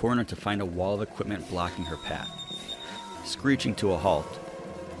sharp corner to find a wall of equipment blocking her path. Screeching to a halt,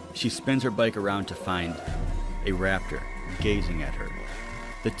 she spins her bike around to find a raptor gazing at her.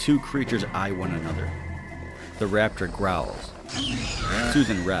 The two creatures eye one another. The raptor growls.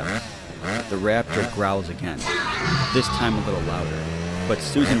 Susan revs. The raptor growls again, this time a little louder, but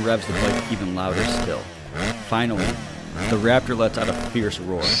Susan revs the bike even louder still. Finally, the raptor lets out a fierce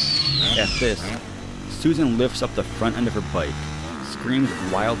roar. At this, Susan lifts up the front end of her bike, screams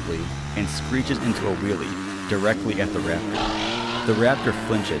wildly, and screeches into a wheelie directly at the raptor. The raptor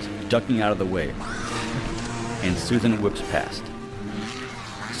flinches, ducking out of the way, and Susan whips past.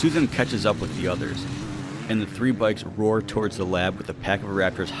 Susan catches up with the others, and the 3 bikes roar towards the lab with a pack of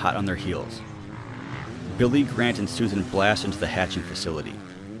raptors hot on their heels. Billy, Grant, and Susan blast into the hatching facility.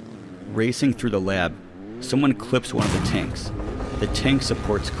 Racing through the lab, someone clips one of the tanks. The tank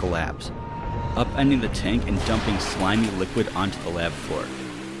supports collapse, upending the tank and dumping slimy liquid onto the lab floor.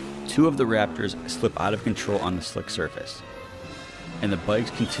 2 of the raptors slip out of control on the slick surface, and the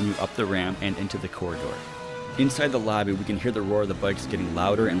bikes continue up the ramp and into the corridor. Inside the lobby, we can hear the roar of the bikes getting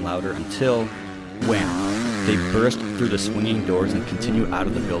louder and louder until, wham, they burst through the swinging doors and continue out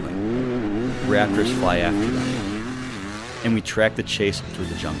of the building. Raptors fly after them, and we track the chase through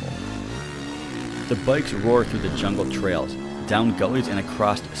the jungle. The bikes roar through the jungle trails, down gullies and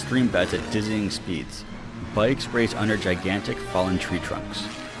across stream beds at dizzying speeds. Bikes race under gigantic fallen tree trunks.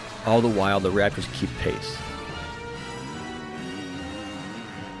 All the while, the raptors keep pace.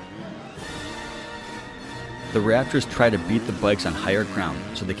 The raptors try to beat the bikes on higher ground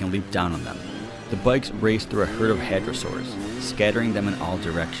so they can leap down on them. The bikes race through a herd of hadrosaurs, scattering them in all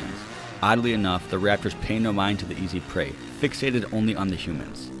directions. Oddly enough, the raptors pay no mind to the easy prey, fixated only on the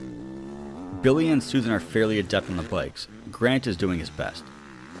humans. Billy and Susan are fairly adept on the bikes. Grant is doing his best.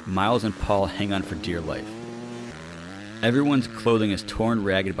 Miles and Paul hang on for dear life. Everyone's clothing is torn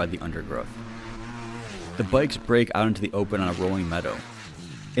ragged by the undergrowth. The bikes break out into the open on a rolling meadow.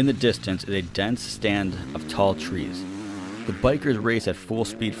 In the distance is a dense stand of tall trees. The bikers race at full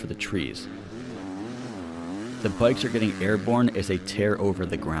speed for the trees. The bikes are getting airborne as they tear over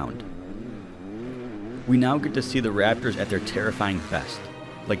the ground. We now get to see the raptors at their terrifying best.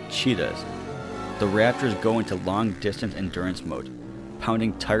 Like cheetahs, the raptors go into long-distance endurance mode,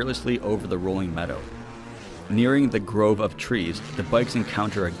 pounding tirelessly over the rolling meadow. Nearing the grove of trees, the bikes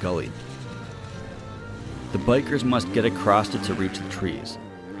encounter a gully. The bikers must get across it to reach the trees.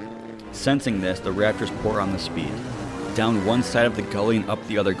 Sensing this, the raptors pour on the speed. Down one side of the gully and up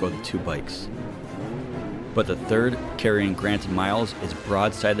the other go the 2 bikes. But the third, carrying Grant and Miles, is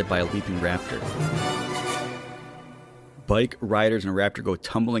broadsided by a leaping raptor. Bike, riders, and raptor go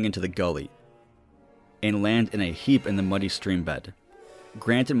tumbling into the gully and land in a heap in the muddy stream bed.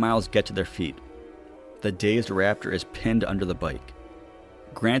 Grant and Miles get to their feet. The dazed raptor is pinned under the bike.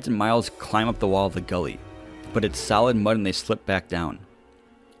 Grant and Miles climb up the wall of the gully, but it's solid mud and they slip back down.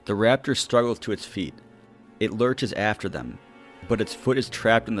 The raptor struggles to its feet. It lurches after them, but its foot is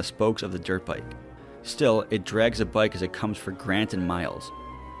trapped in the spokes of the dirt bike. Still, it drags the bike as it comes for Grant and Miles,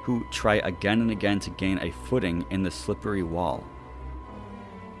 who try again and again to gain a footing in the slippery wall.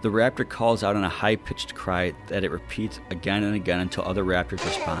 The raptor calls out in a high-pitched cry that it repeats again and again until other raptors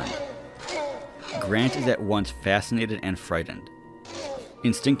respond. Grant is at once fascinated and frightened.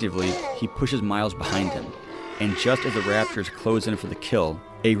 Instinctively, he pushes Miles behind him, and just as the raptors close in for the kill,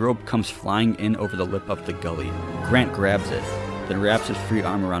 a rope comes flying in over the lip of the gully. Grant grabs it, then wraps his free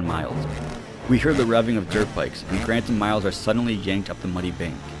arm around Miles. We hear the revving of dirt bikes, and Grant and Miles are suddenly yanked up the muddy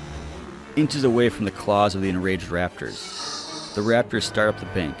bank, inches away from the claws of the enraged raptors. The raptors start up the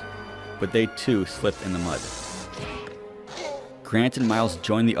bank, but they too slip in the mud. Grant and Miles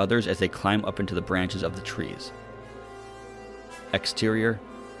join the others as they climb up into the branches of the trees. Exterior,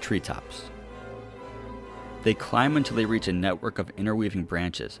 treetops. They climb until they reach a network of interweaving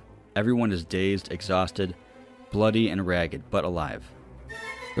branches. Everyone is dazed, exhausted, bloody and ragged, but alive.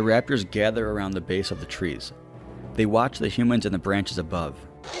 The raptors gather around the base of the trees. They watch the humans in the branches above.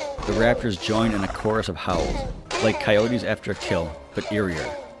 The raptors join in a chorus of howls, like coyotes after a kill, but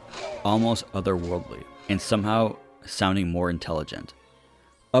eerier, almost otherworldly, and somehow sounding more intelligent.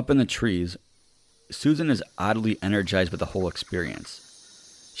 Up in the trees, Susan is oddly energized with the whole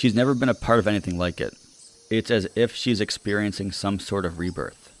experience. She's never been a part of anything like it. It's as if she's experiencing some sort of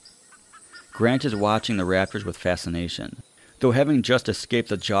rebirth. Grant is watching the raptors with fascination. Though having just escaped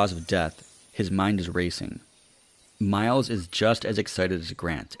the jaws of death, his mind is racing. Miles is just as excited as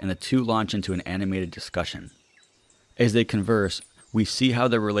Grant, and the two launch into an animated discussion. As they converse, we see how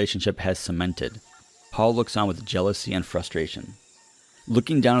their relationship has cemented. Paul looks on with jealousy and frustration.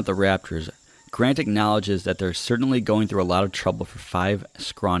 Looking down at the raptors, Grant acknowledges that they're certainly going through a lot of trouble for 5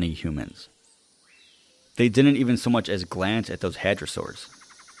 scrawny humans. They didn't even so much as glance at those hadrosaurs.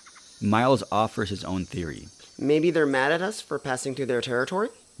 Miles offers his own theory. Maybe they're mad at us for passing through their territory?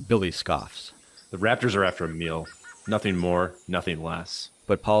 Billy scoffs. The raptors are after a meal. Nothing more, nothing less.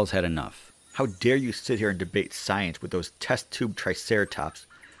 But Paul's had enough. How dare you sit here and debate science with those test-tube triceratops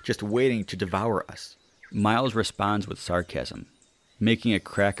just waiting to devour us? Miles responds with sarcasm, making a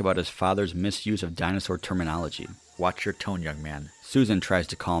crack about his father's misuse of dinosaur terminology. Watch your tone, young man. Susan tries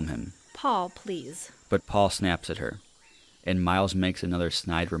to calm him. Paul, please. But Paul snaps at her, and Miles makes another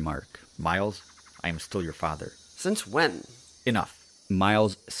snide remark. Miles, I am still your father. Since when? Enough.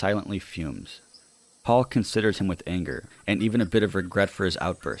 Miles silently fumes. Paul considers him with anger, and even a bit of regret for his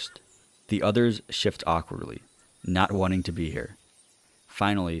outburst. The others shift awkwardly, not wanting to be here.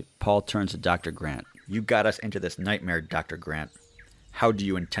 Finally, Paul turns to Dr. Grant. You got us into this nightmare, Dr. Grant. How do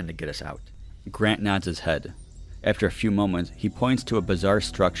you intend to get us out? Grant nods his head. After a few moments, he points to a bizarre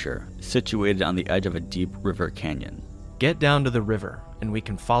structure situated on the edge of a deep river canyon. Get down to the river, and we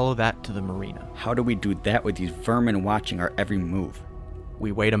can follow that to the marina. How do we do that with these vermin watching our every move?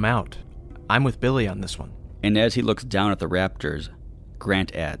 We wait 'em out. I'm with Billy on this one. And as he looks down at the raptors,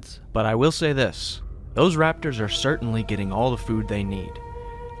 Grant adds, But I will say this. Those raptors are certainly getting all the food they need.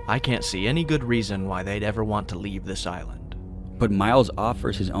 I can't see any good reason why they'd ever want to leave this island. But Miles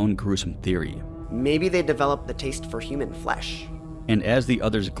offers his own gruesome theory. Maybe they developed the taste for human flesh. And as the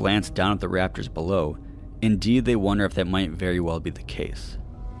others glance down at the raptors below, indeed they wonder if that might very well be the case.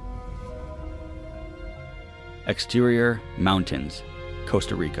 Exterior, mountains,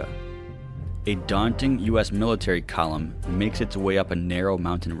 Costa Rica. A daunting U.S. military column makes its way up a narrow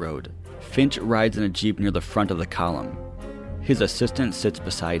mountain road. Finch rides in a jeep near the front of the column. His assistant sits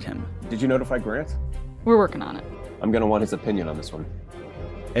beside him. Did you notify Grant? We're working on it. I'm going to want his opinion on this one.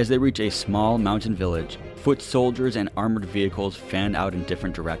 As they reach a small mountain village, foot soldiers and armored vehicles fan out in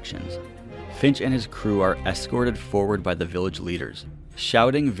different directions. Finch and his crew are escorted forward by the village leaders.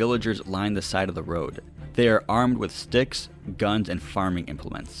 Shouting villagers line the side of the road. They are armed with sticks, guns, and farming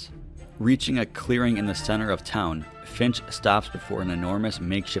implements. Reaching a clearing in the center of town, Finch stops before an enormous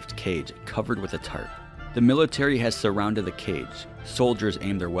makeshift cage covered with a tarp. The military has surrounded the cage. Soldiers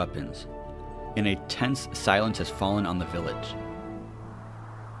aim their weapons. And a tense silence has fallen on the village.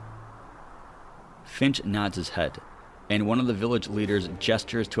 Finch nods his head, and one of the village leaders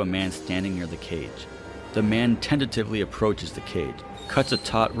gestures to a man standing near the cage. The man tentatively approaches the cage, cuts a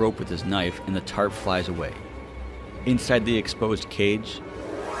taut rope with his knife, and the tarp flies away. Inside the exposed cage,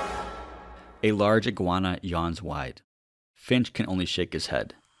 a large iguana yawns wide. Finch can only shake his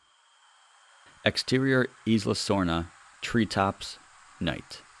head. Exterior, Isla Sorna, treetops,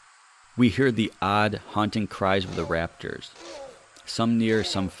 night. We hear the odd, haunting cries of the raptors, some near,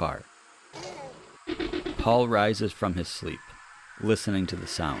 some far. Paul rises from his sleep, listening to the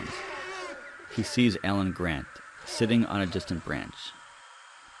sounds. He sees Alan Grant, sitting on a distant branch.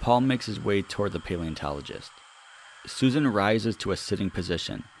 Paul makes his way toward the paleontologist. Susan rises to a sitting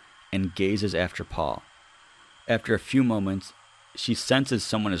position and gazes after Paul. After a few moments, she senses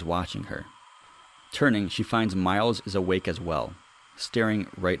someone is watching her. Turning, she finds Miles is awake as well, staring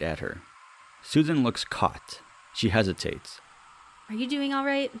right at her. Susan looks caught. She hesitates. Are you doing all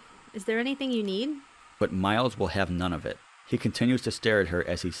right? Is there anything you need? But Miles will have none of it. He continues to stare at her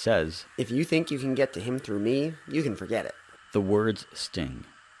as he says, If you think you can get to him through me, you can forget it. The words sting.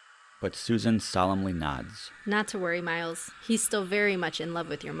 But Susan solemnly nods. Not to worry, Miles. He's still very much in love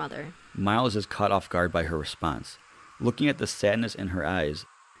with your mother. Miles is caught off guard by her response. Looking at the sadness in her eyes,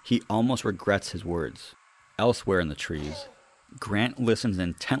 he almost regrets his words. Elsewhere in the trees, Grant listens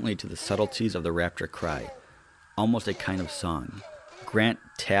intently to the subtleties of the raptor cry, almost a kind of song. Grant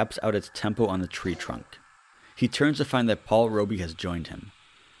taps out its tempo on the tree trunk. He turns to find that Paul Roby has joined him.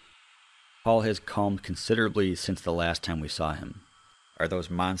 Paul has calmed considerably since the last time we saw him. Are those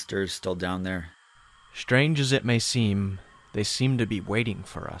monsters still down there? Strange as it may seem, they seem to be waiting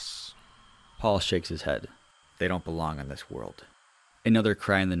for us. Paul shakes his head. They don't belong in this world. Another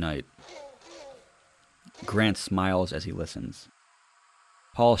cry in the night. Grant smiles as he listens.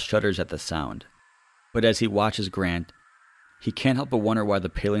 Paul shudders at the sound, but as he watches Grant, he can't help but wonder why the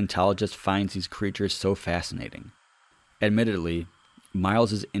paleontologist finds these creatures so fascinating. Admittedly,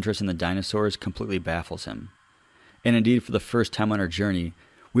 Miles' interest in the dinosaurs completely baffles him. And indeed, for the first time on our journey,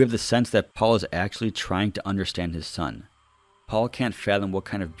 we have the sense that Paul is actually trying to understand his son. Paul can't fathom what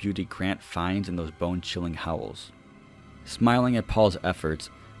kind of beauty Grant finds in those bone-chilling howls. Smiling at Paul's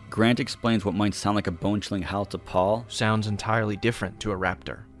efforts, Grant explains what might sound like a bone-chilling howl to Paul sounds entirely different to a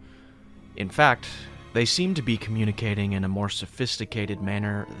raptor. In fact, they seem to be communicating in a more sophisticated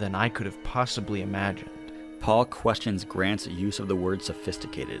manner than I could have possibly imagined. Paul questions Grant's use of the word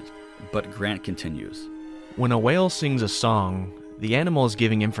sophisticated, but Grant continues. When a whale sings a song, the animal is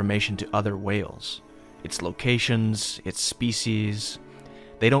giving information to other whales. Its locations, its species.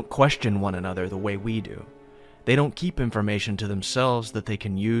 They don't question one another the way we do. They don't keep information to themselves that they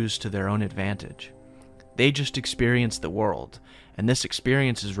can use to their own advantage. They just experience the world, and this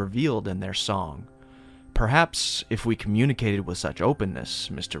experience is revealed in their song. Perhaps if we communicated with such openness,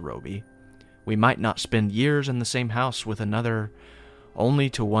 Mr. Roby, we might not spend years in the same house with another, only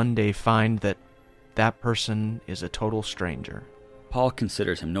to one day find that that person is a total stranger. Paul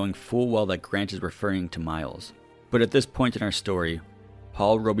considers him, knowing full well that Grant is referring to Miles. But at this point in our story,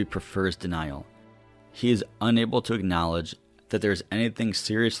 Paul Roby prefers denial. He is unable to acknowledge that there is anything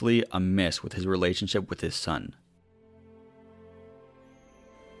seriously amiss with his relationship with his son.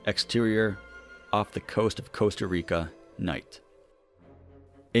 Exterior, off the coast of Costa Rica, night.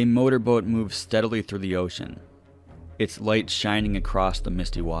 A motorboat moves steadily through the ocean, its light shining across the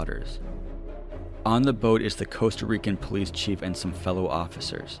misty waters. On the boat is the Costa Rican police chief and some fellow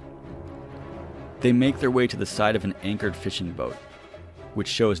officers. They make their way to the side of an anchored fishing boat, which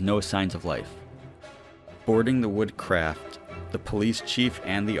shows no signs of life. Boarding the wood craft, the police chief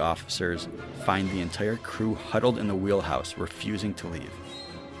and the officers find the entire crew huddled in the wheelhouse, refusing to leave.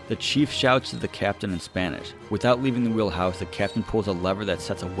 The chief shouts to the captain in Spanish. Without leaving the wheelhouse, the captain pulls a lever that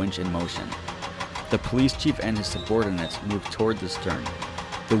sets a winch in motion. The police chief and his subordinates move toward the stern.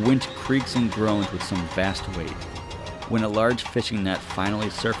 The winch creaks and groans with some vast weight. When a large fishing net finally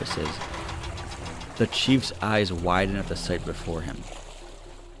surfaces, the chief's eyes widen at the sight before him.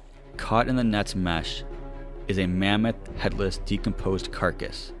 Caught in the net's mesh is a mammoth, headless, decomposed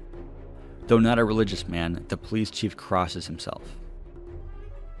carcass. Though not a religious man, the police chief crosses himself.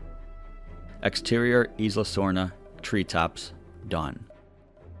 Exterior, Isla Sorna, treetops, dawn.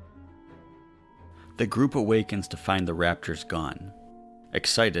 The group awakens to find the raptors gone.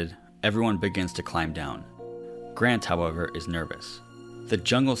 Excited, everyone begins to climb down. Grant, however, is nervous. The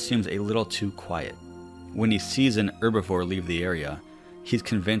jungle seems a little too quiet. When he sees an herbivore leave the area, he's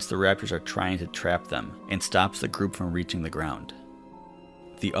convinced the raptors are trying to trap them and stops the group from reaching the ground.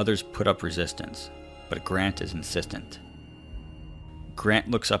 The others put up resistance, but Grant is insistent.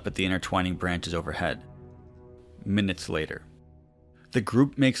 Grant looks up at the intertwining branches overhead. Minutes later, the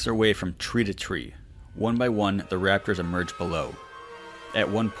group makes their way from tree to tree. One by one, the raptors emerge below. At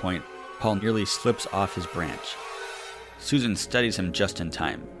one point, Paul nearly slips off his branch. Susan steadies him just in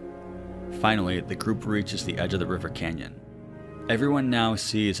time. Finally, the group reaches the edge of the river canyon. Everyone now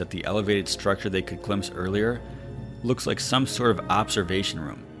sees that the elevated structure they could glimpse earlier looks like some sort of observation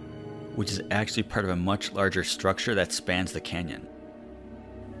room, which is actually part of a much larger structure that spans the canyon.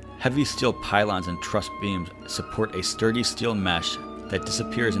 Heavy steel pylons and truss beams support a sturdy steel mesh that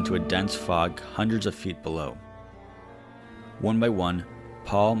disappears into a dense fog hundreds of feet below. One by one,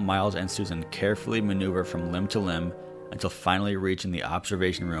 Paul, Miles, and Susan carefully maneuver from limb to limb until finally reaching the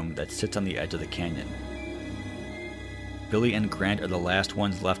observation room that sits on the edge of the canyon. Billy and Grant are the last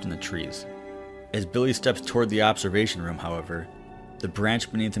ones left in the trees. As Billy steps toward the observation room, however, the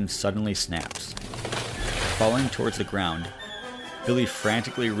branch beneath him suddenly snaps. Falling towards the ground, Billy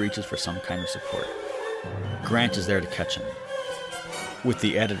frantically reaches for some kind of support. Grant is there to catch him. With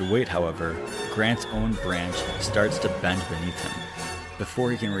the added weight, however, Grant's own branch starts to bend beneath him.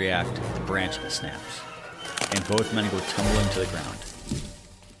 Before he can react, the branch snaps, and both men go tumbling to the ground.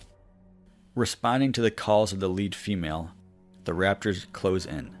 Responding to the calls of the lead female, the raptors close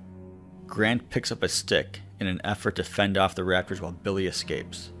in. Grant picks up a stick in an effort to fend off the raptors while Billy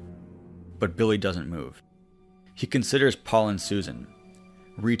escapes. But Billy doesn't move. He considers Paul and Susan,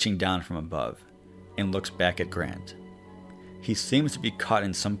 reaching down from above, and looks back at Grant. He seems to be caught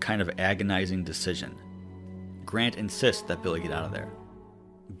in some kind of agonizing decision. Grant insists that Billy get out of there.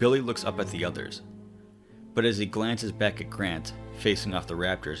 Billy looks up at the others, but as he glances back at Grant, facing off the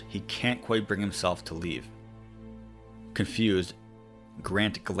raptors, he can't quite bring himself to leave. Confused,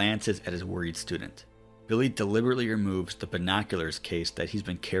 Grant glances at his worried student. Billy deliberately removes the binoculars case that he's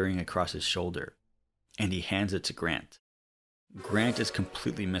been carrying across his shoulder, and he hands it to Grant. Grant is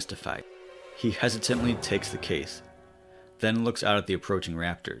completely mystified. He hesitantly takes the case, then looks out at the approaching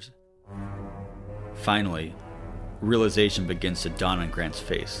raptors. Finally, realization begins to dawn on Grant's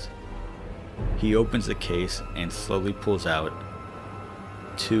face. He opens the case and slowly pulls out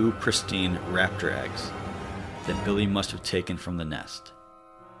 2 pristine raptor eggs that Billy must have taken from the nest.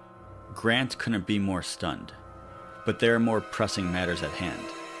 Grant couldn't be more stunned, but there are more pressing matters at hand.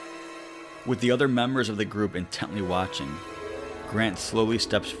 With the other members of the group intently watching, Grant slowly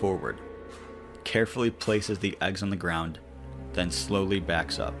steps forward, carefully places the eggs on the ground, then slowly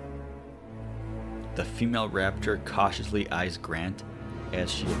backs up. The female raptor cautiously eyes Grant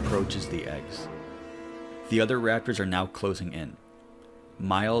as she approaches the eggs. The other raptors are now closing in.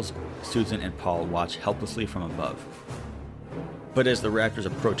 Miles, Susan, and Paul watch helplessly from above. But as the raptors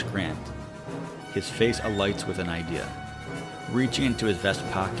approach Grant, his face alights with an idea. Reaching into his vest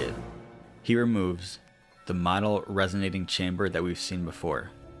pocket, he removes the model resonating chamber that we've seen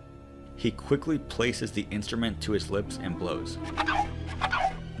before. He quickly places the instrument to his lips and blows.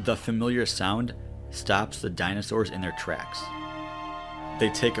 The familiar sound stops the dinosaurs in their tracks. They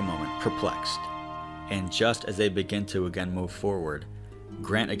take a moment, perplexed, and just as they begin to again move forward,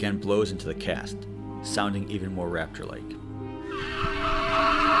 Grant again blows into the cast, sounding even more raptor-like.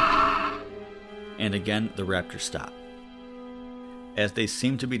 And again, the raptors stop. As they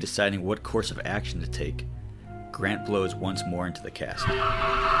seem to be deciding what course of action to take, Grant blows once more into the cast.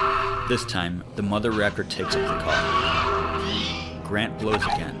 This time, the mother raptor takes up the call. Grant blows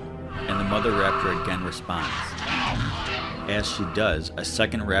again, and the mother raptor again responds. As she does, a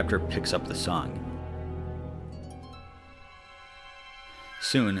second raptor picks up the song.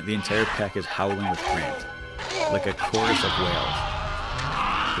 Soon, the entire pack is howling with Grant, like a chorus of whales.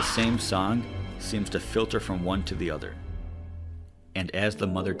 The same song seems to filter from one to the other. And as the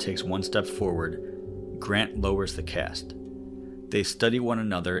mother takes one step forward, Grant lowers the cast. They study one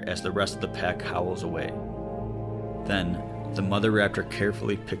another as the rest of the pack howls away. Then, the mother raptor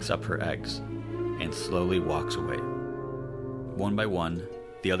carefully picks up her eggs and slowly walks away. One by one,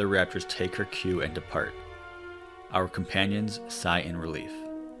 the other raptors take her cue and depart. Our companions sigh in relief.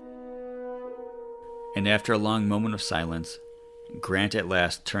 And after a long moment of silence, Grant at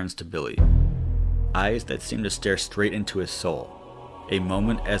last turns to Billy, eyes that seem to stare straight into his soul. A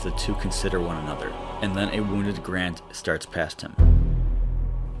moment as the two consider one another, and then a wounded Grant starts past him.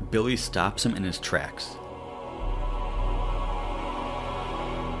 Billy stops him in his tracks,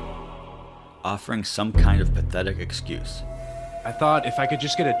 offering some kind of pathetic excuse. I thought if I could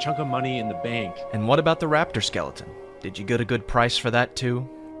just get a chunk of money in the bank. And what about the raptor skeleton? Did you get a good price for that too?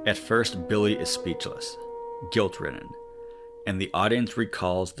 At first, Billy is speechless, guilt-ridden, and the audience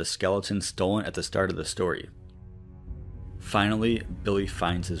recalls the skeleton stolen at the start of the story. Finally, Billy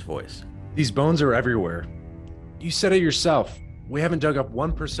finds his voice. These bones are everywhere. You said it yourself. We haven't dug up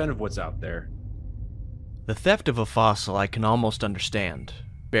 1% of what's out there. The theft of a fossil I can almost understand.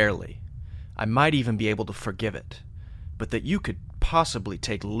 Barely. I might even be able to forgive it. But that you could possibly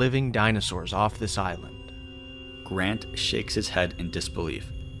take living dinosaurs off this island. Grant shakes his head in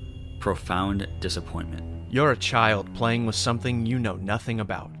disbelief. Profound disappointment. You're a child playing with something you know nothing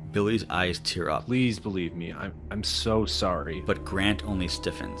about. Billy's eyes tear up. Please believe me, I'm so sorry. But Grant only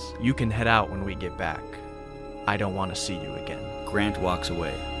stiffens. You can head out when we get back. I don't want to see you again. Grant walks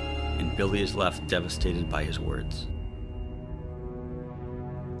away, and Billy is left devastated by his words.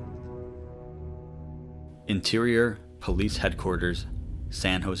 Interior Police Headquarters,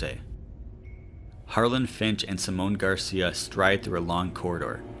 San Jose. Harlan, Finch, and Simone Garcia stride through a long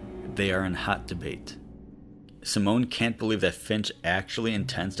corridor. They are in hot debate. Simone can't believe that Finch actually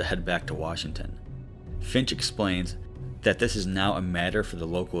intends to head back to Washington. Finch explains that this is now a matter for the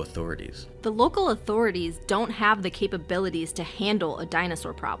local authorities. The local authorities don't have the capabilities to handle a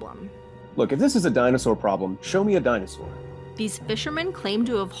dinosaur problem. Look, if this is a dinosaur problem, show me a dinosaur. These fishermen claim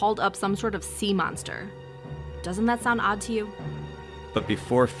to have hauled up some sort of sea monster. Doesn't that sound odd to you? But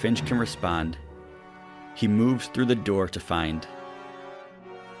before Finch can respond, he moves through the door to find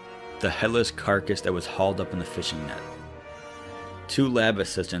the headless carcass that was hauled up in the fishing net. Two lab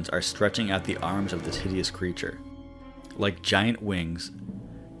assistants are stretching out the arms of this hideous creature. Like giant wings,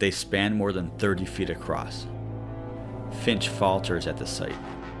 they span more than 30 feet across. Finch falters at the sight.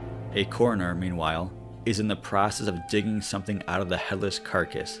 A coroner, meanwhile, is in the process of digging something out of the headless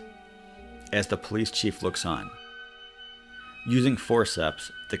carcass as the police chief looks on. Using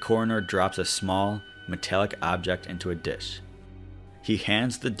forceps, the coroner drops a small, metallic object into a dish. He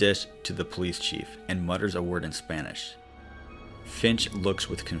hands the dish to the police chief and mutters a word in Spanish. Finch looks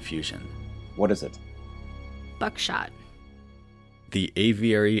with confusion. What is it? Buckshot. The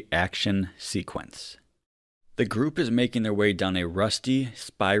aviary action sequence. The group is making their way down a rusty,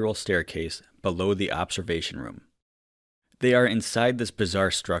 spiral staircase below the observation room. They are inside this bizarre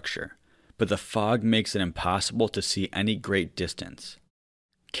structure, but the fog makes it impossible to see any great distance.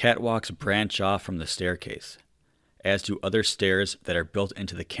 Catwalks branch off from the staircase, as do other stairs that are built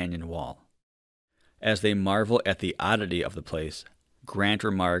into the canyon wall. As they marvel at the oddity of the place, Grant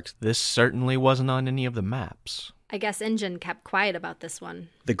remarks, "This certainly wasn't on any of the maps." I guess Ingen kept quiet about this one.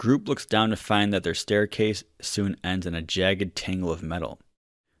 The group looks down to find that their staircase soon ends in a jagged tangle of metal.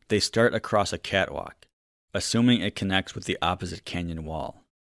 They start across a catwalk, assuming it connects with the opposite canyon wall.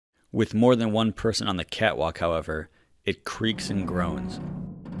 With more than one person on the catwalk, however, it creaks and groans.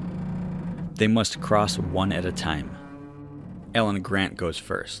 They must cross one at a time. Alan Grant goes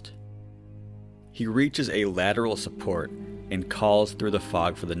first. He reaches a lateral support and calls through the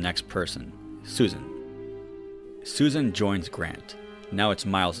fog for the next person, Susan. Susan joins Grant. Now it's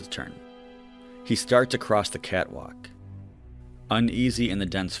Miles' turn. He starts across the catwalk. Uneasy in the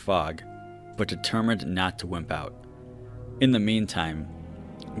dense fog, but determined not to wimp out. In the meantime,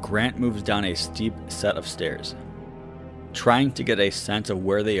 Grant moves down a steep set of stairs, trying to get a sense of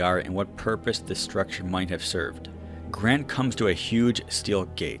where they are and what purpose this structure might have served. Grant comes to a huge steel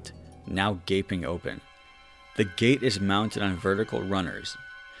gate, now gaping open. The gate is mounted on vertical runners,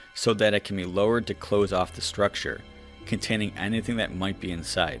 so that it can be lowered to close off the structure, containing anything that might be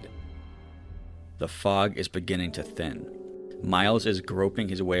inside. The fog is beginning to thin. Miles is groping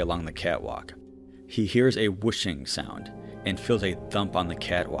his way along the catwalk. He hears a whooshing sound and feels a thump on the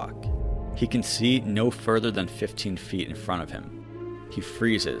catwalk. He can see no further than 15 feet in front of him. He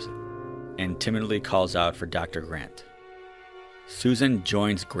freezes and timidly calls out for Dr. Grant. Susan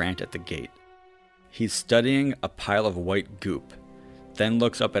joins Grant at the gate. He's studying a pile of white goop, then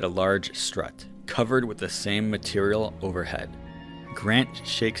looks up at a large strut, covered with the same material overhead. Grant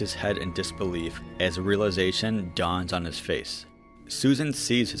shakes his head in disbelief as realization dawns on his face. Susan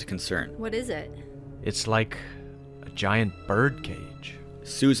sees his concern. What is it? It's like a giant bird cage.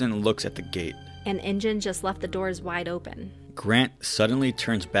 Susan looks at the gate. An Ingen just left the doors wide open. Grant suddenly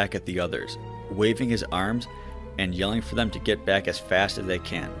turns back at the others, waving his arms and yelling for them to get back as fast as they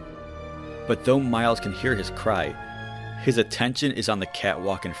can. But though Miles can hear his cry, his attention is on the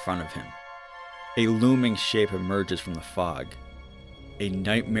catwalk in front of him. A looming shape emerges from the fog, a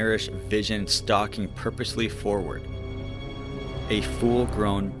nightmarish vision stalking purposely forward. A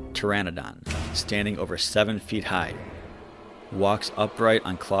full-grown pteranodon, standing over 7 feet high, walks upright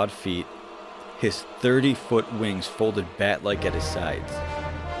on clawed feet, his 30-foot wings folded bat-like at his sides.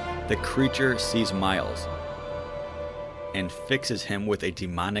 The creature sees Miles and fixes him with a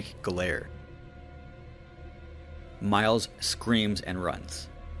demonic glare. Miles screams and runs.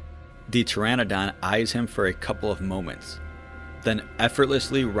 The pteranodon eyes him for a couple of moments, then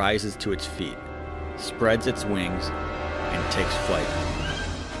effortlessly rises to its feet, spreads its wings, and takes flight,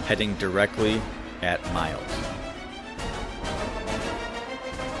 heading directly at Miles.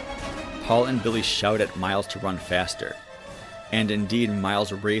 Paul and Billy shout at Miles to run faster, and indeed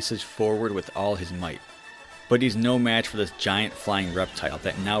Miles races forward with all his might. But he's no match for this giant flying reptile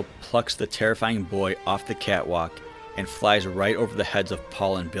that now plucks the terrifying boy off the catwalk and flies right over the heads of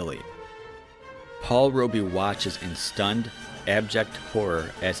Paul and Billy. Paul Roby watches in stunned, abject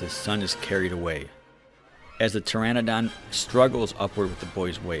horror as his son is carried away. As the pteranodon struggles upward with the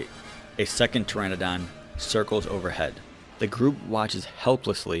boy's weight, a second pteranodon circles overhead. The group watches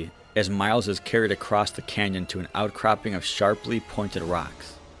helplessly as Miles is carried across the canyon to an outcropping of sharply pointed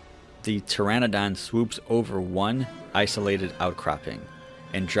rocks. The pteranodon swoops over one isolated outcropping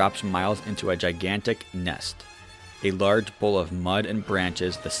and drops Miles into a gigantic nest, a large bowl of mud and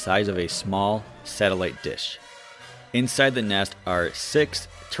branches the size of a small satellite dish. Inside the nest are 6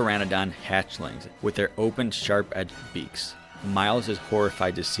 pteranodon hatchlings with their open, sharp-edged beaks. Miles is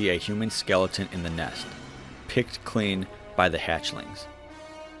horrified to see a human skeleton in the nest, picked clean by the hatchlings.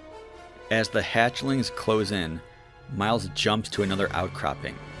 As the hatchlings close in, Miles jumps to another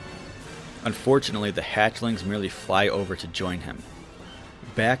outcropping. Unfortunately, the hatchlings merely fly over to join him.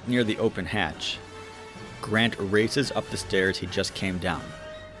 Back near the open hatch, Grant races up the stairs he just came down.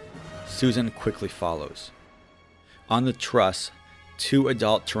 Susan quickly follows. On the truss, 2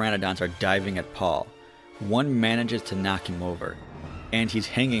 adult pteranodons are diving at Paul. One manages to knock him over, and he's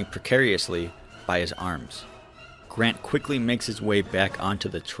hanging precariously by his arms. Grant quickly makes his way back onto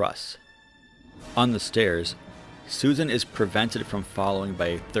the truss. On the stairs, Susan is prevented from following by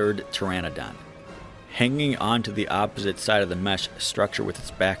a third pteranodon. Hanging onto the opposite side of the mesh structure with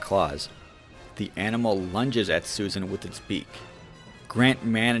its back claws, the animal lunges at Susan with its beak. Grant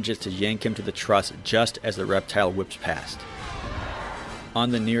manages to yank him to the truss just as the reptile whips past.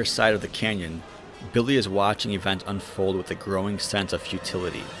 On the near side of the canyon, Billy is watching events unfold with a growing sense of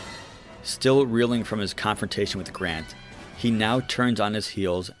futility. Still reeling from his confrontation with Grant, he now turns on his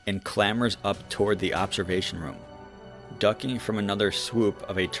heels and clambers up toward the observation room. Ducking from another swoop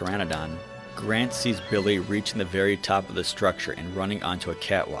of a pteranodon, Grant sees Billy reaching the very top of the structure and running onto a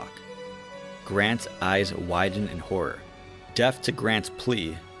catwalk. Grant's eyes widen in horror. Deaf to Grant's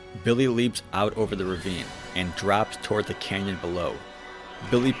plea, Billy leaps out over the ravine and drops toward the canyon below.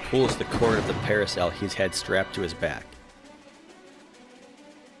 Billy pulls the cord of the parasail he's had strapped to his back.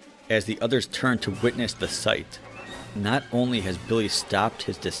 As the others turn to witness the sight, not only has Billy stopped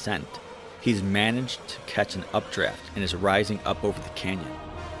his descent, he's managed to catch an updraft and is rising up over the canyon.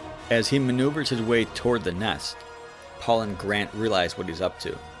 As he maneuvers his way toward the nest, Paul and Grant realize what he's up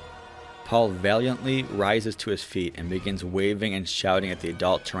to. Paul valiantly rises to his feet and begins waving and shouting at the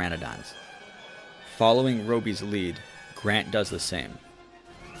adult pteranodons. Following Roby's lead, Grant does the same.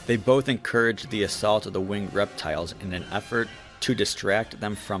 They both encourage the assault of the winged reptiles in an effort to distract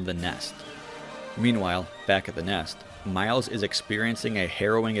them from the nest. Meanwhile, back at the nest, Miles is experiencing a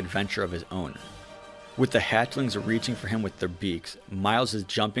harrowing adventure of his own. With the hatchlings reaching for him with their beaks, Miles is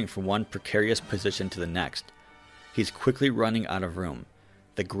jumping from one precarious position to the next. He's quickly running out of room.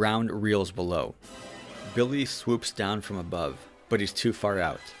 The ground reels below. Billy swoops down from above, but he's too far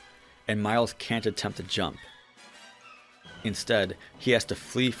out, and Miles can't attempt to jump. Instead, he has to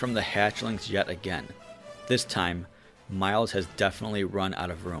flee from the hatchlings yet again. This time, Miles has definitely run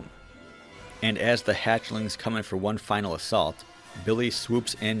out of room. And as the hatchlings come in for one final assault, Billy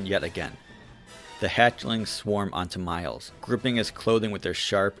swoops in yet again. The hatchlings swarm onto Miles, gripping his clothing with their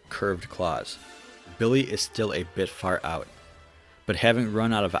sharp, curved claws. Billy is still a bit far out, but having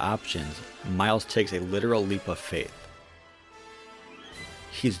run out of options, Miles takes a literal leap of faith.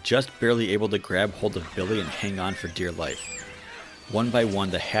 He's just barely able to grab hold of Billy and hang on for dear life. One by one,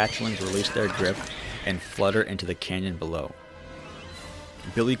 the hatchlings release their grip and flutter into the canyon below.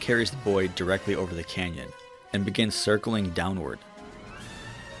 Billy carries the boy directly over the canyon and begins circling downward.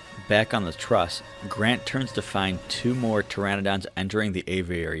 Back on the truss, Grant turns to find two more pteranodons entering the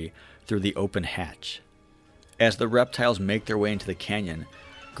aviary through the open hatch. As the reptiles make their way into the canyon,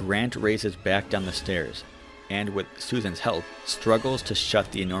 Grant races back down the stairs and, with Susan's help, struggles to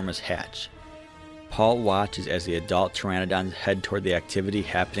shut the enormous hatch. Paul watches as the adult pteranodons head toward the activity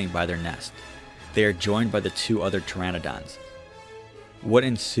happening by their nest. They are joined by the two other pteranodons. What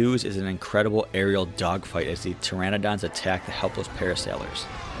ensues is an incredible aerial dogfight as the pteranodons attack the helpless parasailers.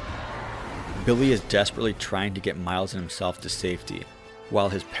 Billy is desperately trying to get Miles and himself to safety, while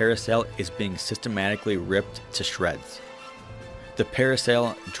his parasail is being systematically ripped to shreds. The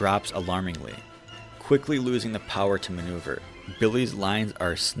parasail drops alarmingly. Quickly losing the power to maneuver, Billy's lines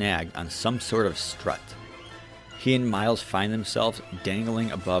are snagged on some sort of strut. He and Miles find themselves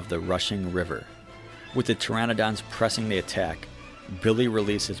dangling above the rushing river. With the pteranodons pressing the attack, Billy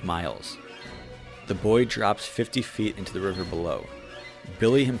releases Miles. The boy drops 50 feet into the river below.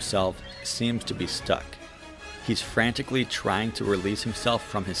 Billy himself seems to be stuck. He's frantically trying to release himself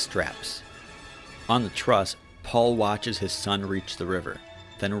from his straps. On the truss, Paul watches his son reach the river,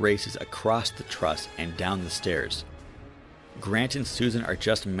 then races across the truss and down the stairs. Grant and Susan are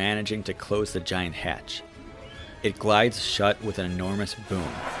just managing to close the giant hatch. It glides shut with an enormous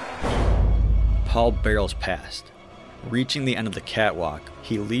boom. Paul barrels past. Reaching the end of the catwalk,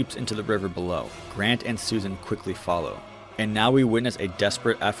 he leaps into the river below. Grant and Susan quickly follow. And now we witness a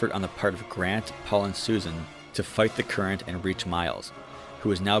desperate effort on the part of Grant, Paul, and Susan to fight the current and reach Miles,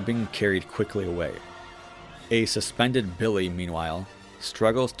 who is now being carried quickly away. A suspended Billy, meanwhile,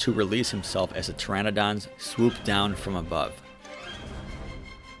 struggles to release himself as the pteranodons swoop down from above.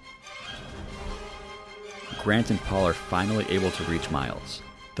 Grant and Paul are finally able to reach Miles.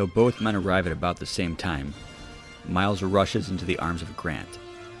 Though both men arrive at about the same time, Miles rushes into the arms of Grant,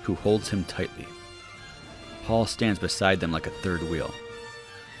 who holds him tightly. Paul stands beside them like a third wheel.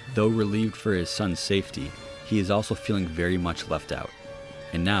 Though relieved for his son's safety, he is also feeling very much left out.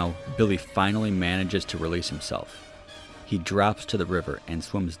 And now, Billy finally manages to release himself. He drops to the river and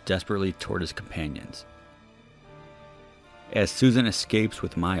swims desperately toward his companions. As Susan escapes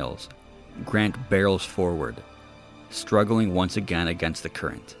with Miles, Grant barrels forward, struggling once again against the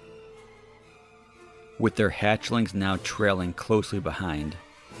current. With their hatchlings now trailing closely behind,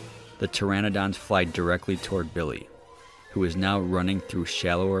 the pteranodons fly directly toward Billy, who is now running through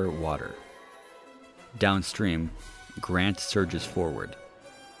shallower water. Downstream, Grant surges forward.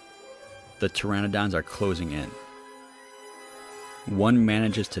 The pteranodons are closing in. One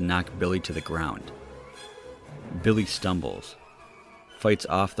manages to knock Billy to the ground. Billy stumbles, fights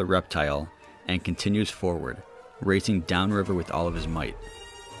off the reptile, and continues forward, racing downriver with all of his might.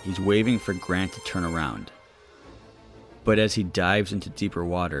 He's waving for Grant to turn around. But as he dives into deeper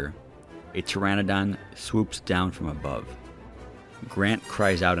water, a pteranodon swoops down from above. Grant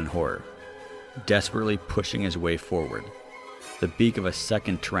cries out in horror, desperately pushing his way forward. The beak of a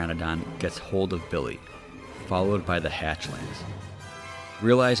second pteranodon gets hold of Billy, followed by the hatchlings.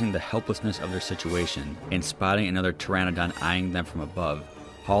 Realizing the helplessness of their situation and spotting another pteranodon eyeing them from above,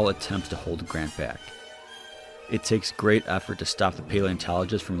 Paul attempts to hold Grant back. It takes great effort to stop the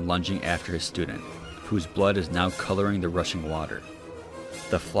paleontologist from lunging after his student, whose blood is now coloring the rushing water.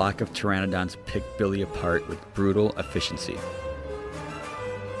 The flock of pteranodons pick Billy apart with brutal efficiency.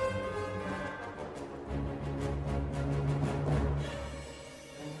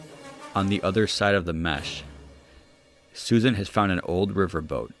 On the other side of the mesh, Susan has found an old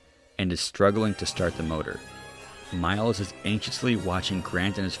riverboat and is struggling to start the motor. Miles is anxiously watching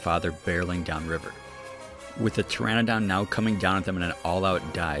Grant and his father barreling downriver. With the pteranodon now coming down at them in an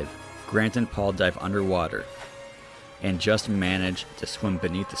all-out dive, Grant and Paul dive underwater and just manage to swim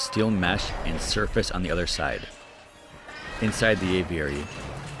beneath the steel mesh and surface on the other side. Inside the aviary,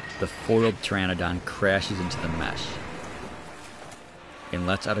 the foiled pteranodon crashes into the mesh and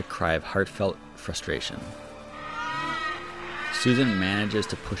lets out a cry of heartfelt frustration. Susan manages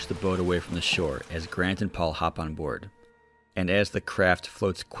to push the boat away from the shore as Grant and Paul hop on board, and as the craft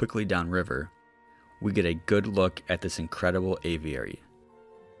floats quickly downriver, we get a good look at this incredible aviary.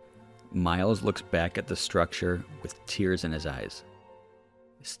 Miles looks back at the structure with tears in his eyes.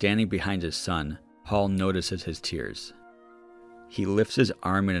 Standing behind his son, Paul notices his tears. He lifts his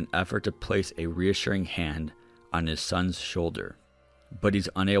arm in an effort to place a reassuring hand on his son's shoulder, but he's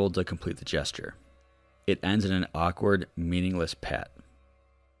unable to complete the gesture. It ends in an awkward, meaningless pat.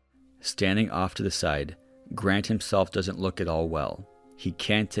 Standing off to the side, Grant himself doesn't look at all well. He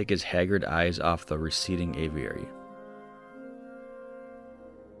can't take his haggard eyes off the receding aviary.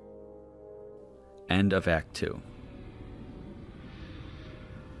 End of Act 2.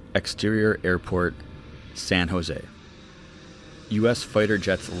 Exterior Airport, San Jose. U.S. fighter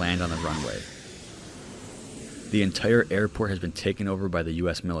jets land on the runway. The entire airport has been taken over by the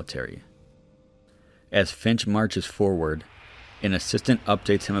U.S. military. As Finch marches forward, an assistant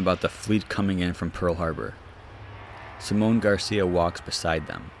updates him about the fleet coming in from Pearl Harbor. Simone Garcia walks beside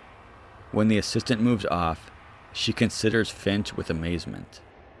them. When the assistant moves off, she considers Finch with amazement.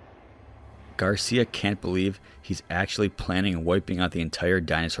 Garcia can't believe he's actually planning on wiping out the entire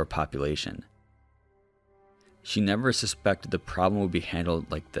dinosaur population. She never suspected the problem would be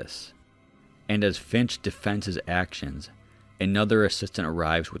handled like this. And as Finch defends his actions, another assistant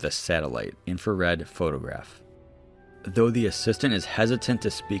arrives with a satellite infrared photograph. Though the assistant is hesitant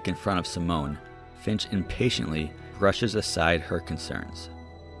to speak in front of Simone, Finch impatiently brushes aside her concerns.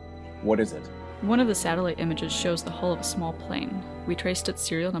 What is it? One of the satellite images shows the hull of a small plane. We traced its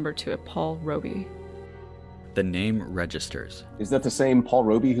serial number to a Paul Roby. The name registers. Is that the same Paul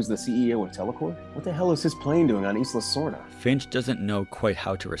Roby who's the CEO of Telecorp? What the hell is his plane doing on Isla Sorna? Finch doesn't know quite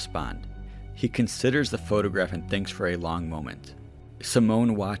how to respond. He considers the photograph and thinks for a long moment.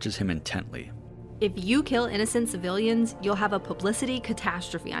 Simone watches him intently. If you kill innocent civilians, you'll have a publicity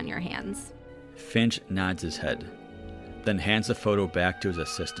catastrophe on your hands. Finch nods his head, then hands the photo back to his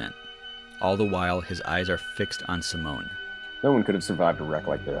assistant. All the while, his eyes are fixed on Simone. No one could have survived a wreck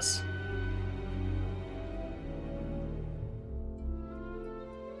like this.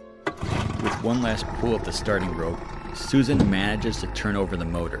 With one last pull at the starting rope, Susan manages to turn over the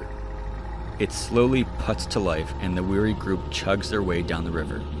motor. It slowly puts to life, and the weary group chugs their way down the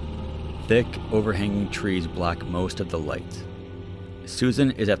river. Thick, overhanging trees block most of the light.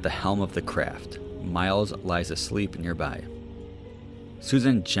 Susan is at the helm of the craft. Miles lies asleep nearby.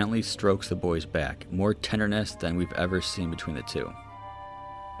 Susan gently strokes the boy's back, more tenderness than we've ever seen between the two.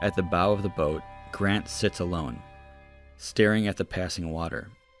 At the bow of the boat, Grant sits alone, staring at the passing water.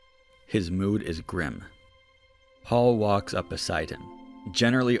 His mood is grim. Paul walks up beside him.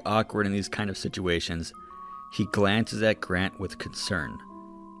 Generally awkward in these kind of situations, he glances at Grant with concern,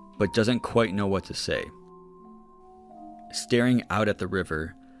 but doesn't quite know what to say. Staring out at the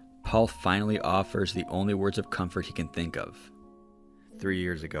river, Paul finally offers the only words of comfort he can think of. 3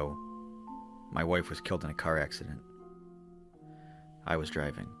 years ago, my wife was killed in a car accident. I was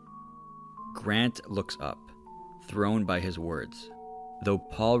driving. Grant looks up, thrown by his words. Though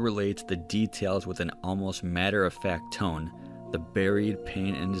Paul relates the details with an almost matter-of-fact tone, the buried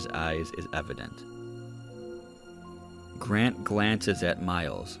pain in his eyes is evident. Grant glances at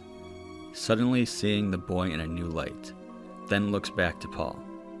Miles, suddenly seeing the boy in a new light, then looks back to Paul.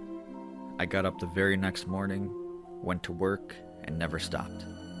 I got up the very next morning, went to work, and never stopped.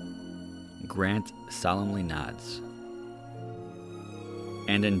 Grant solemnly nods.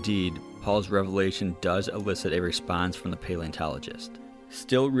 And indeed, Paul's revelation does elicit a response from the paleontologist.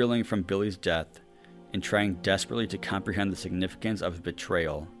 Still reeling from Billy's death and trying desperately to comprehend the significance of his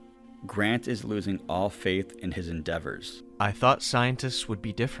betrayal, Grant is losing all faith in his endeavors. I thought scientists would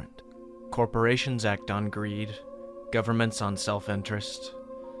be different. Corporations act on greed, governments on self-interest.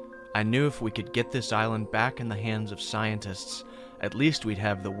 I knew if we could get this island back in the hands of scientists, at least we'd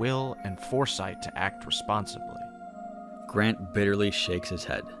have the will and foresight to act responsibly. Grant bitterly shakes his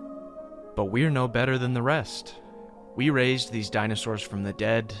head. But we're no better than the rest. We raised these dinosaurs from the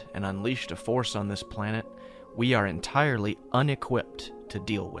dead and unleashed a force on this planet we are entirely unequipped to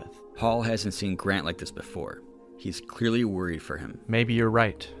deal with. Paul hasn't seen Grant like this before. He's clearly worried for him. Maybe you're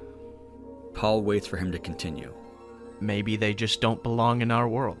right. Paul waits for him to continue. Maybe they just don't belong in our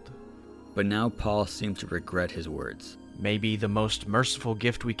world. But now Paul seems to regret his words. Maybe the most merciful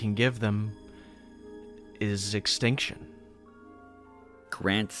gift we can give them is extinction.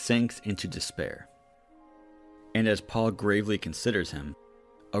 Grant sinks into despair. And as Paul gravely considers him,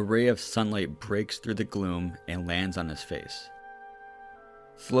 a ray of sunlight breaks through the gloom and lands on his face.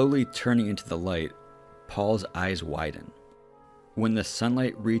 Slowly turning into the light, Paul's eyes widen. When the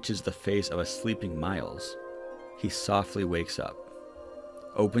sunlight reaches the face of a sleeping Miles, he softly wakes up,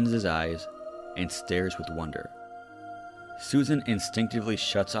 opens his eyes, and stares with wonder. Susan instinctively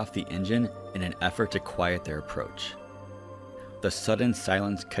shuts off the engine in an effort to quiet their approach. The sudden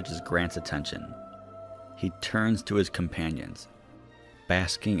silence catches Grant's attention. He turns to his companions,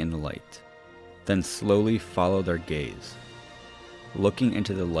 basking in the light, then slowly follow their gaze. Looking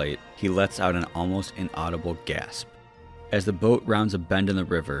into the light, he lets out an almost inaudible gasp. As the boat rounds a bend in the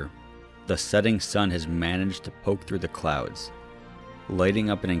river, the setting sun has managed to poke through the clouds, lighting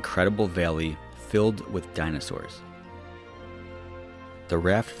up an incredible valley filled with dinosaurs. The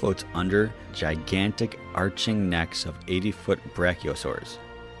raft floats under gigantic arching necks of 80-foot brachiosaurs.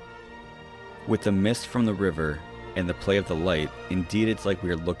 With the mist from the river and the play of the light, indeed it's like we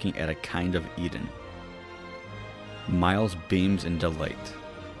are looking at a kind of Eden. Miles beams in delight.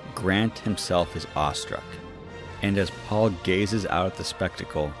 Grant himself is awestruck. And as Paul gazes out at the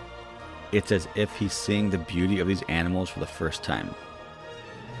spectacle, it's as if he's seeing the beauty of these animals for the first time.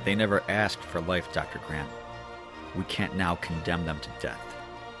 They never asked for life, Dr. Grant. We can't now condemn them to death.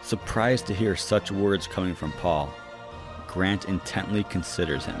 Surprised to hear such words coming from Paul, Grant intently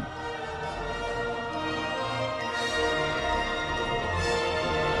considers him.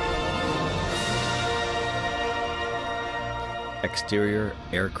 Exterior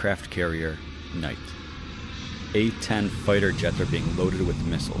aircraft carrier, night. A-10 fighter jets are being loaded with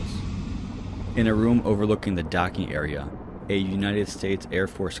missiles. In a room overlooking the docking area, a United States Air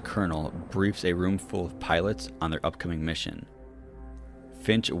Force colonel briefs a room full of pilots on their upcoming mission.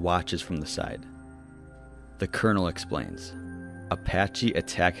 Finch watches from the side. The colonel explains. Apache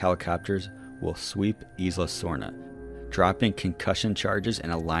attack helicopters will sweep Isla Sorna, dropping concussion charges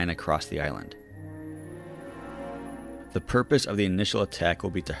in a line across the island. The purpose of the initial attack will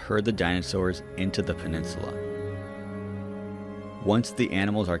be to herd the dinosaurs into the peninsula. Once the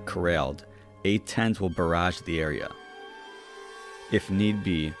animals are corralled, A-10s will barrage the area. If need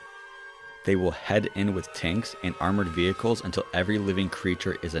be, they will head in with tanks and armored vehicles until every living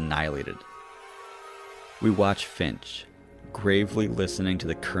creature is annihilated. We watch Finch, gravely listening to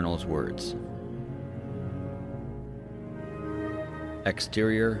the colonel's words.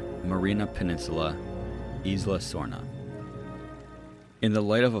 Exterior, Marina Peninsula, Isla Sorna. In the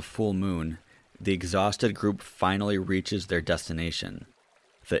light of a full moon, the exhausted group finally reaches their destination,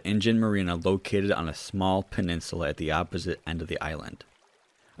 the Engine Marina located on a small peninsula at the opposite end of the island.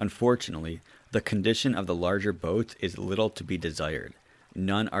 Unfortunately, the condition of the larger boats is little to be desired.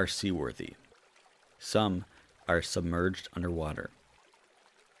 None are seaworthy. Some are submerged underwater.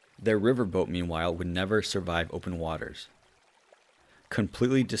 Their riverboat, meanwhile, would never survive open waters.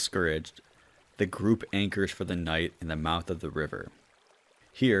 Completely discouraged, the group anchors for the night in the mouth of the river.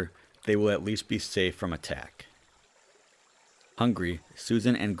 Here, they will at least be safe from attack. Hungry,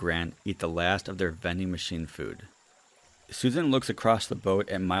 Susan and Grant eat the last of their vending machine food. Susan looks across the boat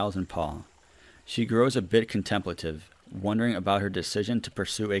at Miles and Paul. She grows a bit contemplative, wondering about her decision to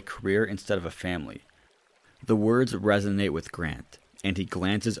pursue a career instead of a family. The words resonate with Grant, and he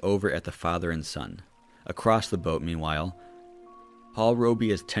glances over at the father and son. Across the boat, meanwhile, Paul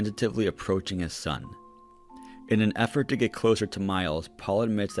Roby is tentatively approaching his son. In an effort to get closer to Miles, Paul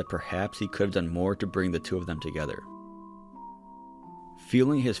admits that perhaps he could have done more to bring the two of them together.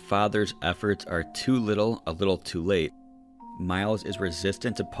 Feeling his father's efforts are too little, a little too late, Miles is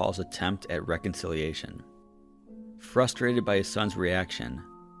resistant to Paul's attempt at reconciliation. Frustrated by his son's reaction,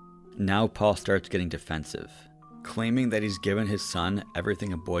 now Paul starts getting defensive, claiming that he's given his son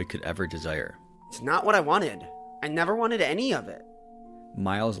everything a boy could ever desire. It's not what I wanted. I never wanted any of it.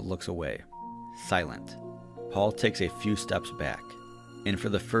 Miles looks away, silent. Paul takes a few steps back, and for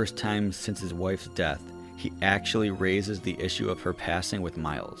the first time since his wife's death, he actually raises the issue of her passing with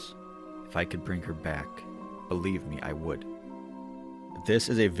Miles. If I could bring her back, believe me, I would. This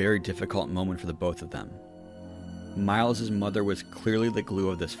is a very difficult moment for the both of them. Miles' mother was clearly the glue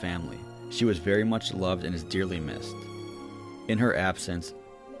of this family. She was very much loved and is dearly missed. In her absence,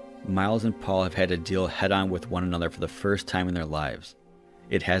 Miles and Paul have had to deal head-on with one another for the first time in their lives.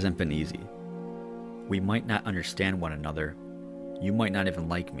 It hasn't been easy. We might not understand one another. You might not even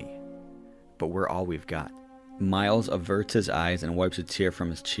like me. But we're all we've got. Miles averts his eyes and wipes a tear from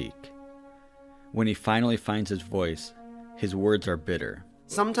his cheek. When he finally finds his voice, his words are bitter.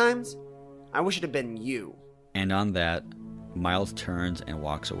 Sometimes, I wish it had been you. And on that, Miles turns and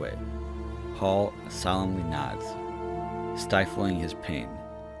walks away. Paul solemnly nods, stifling his pain.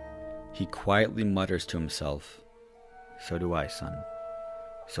 He quietly mutters to himself, "So do I, son.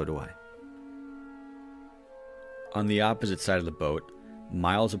 So do I." On the opposite side of the boat,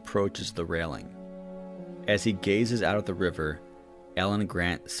 Miles approaches the railing. As he gazes out at the river, Alan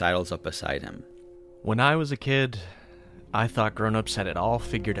Grant sidles up beside him. When I was a kid, I thought grown-ups had it all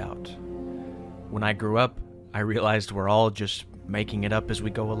figured out. When I grew up, I realized we're all just making it up as we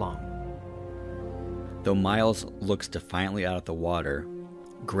go along. Though Miles looks defiantly out at the water,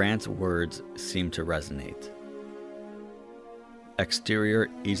 Grant's words seem to resonate. Exterior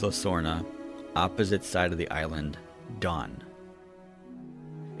Isla Sorna, opposite side of the island, dawn.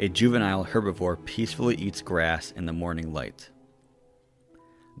 A juvenile herbivore peacefully eats grass in the morning light.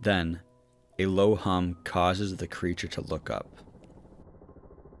 Then, a low hum causes the creature to look up.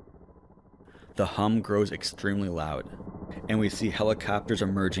 The hum grows extremely loud, and we see helicopters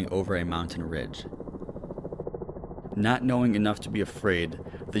emerging over a mountain ridge. Not knowing enough to be afraid,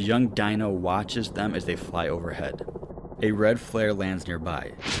 the young dino watches them as they fly overhead. A red flare lands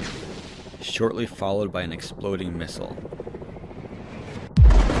nearby, shortly followed by an exploding missile.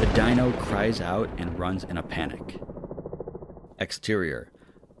 The dino cries out and runs in a panic. Exterior,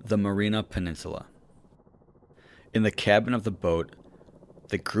 the Marina Peninsula. In the cabin of the boat,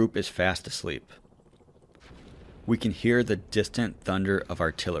 the group is fast asleep. We can hear the distant thunder of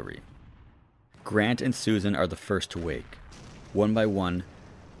artillery. Grant and Susan are the first to wake. One by one,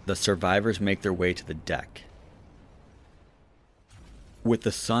 the survivors make their way to the deck. With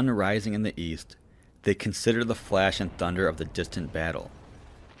the sun rising in the east, they consider the flash and thunder of the distant battle.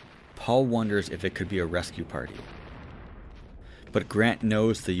 Paul wonders if it could be a rescue party. But Grant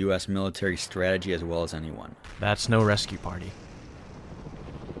knows the U.S. military strategy as well as anyone. That's no rescue party.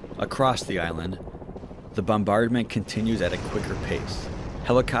 Across the island, the bombardment continues at a quicker pace.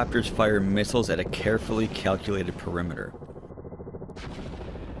 Helicopters fire missiles at a carefully calculated perimeter.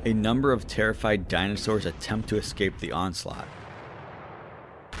 A number of terrified dinosaurs attempt to escape the onslaught.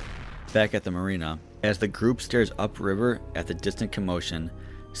 Back at the marina, as the group stares upriver at the distant commotion,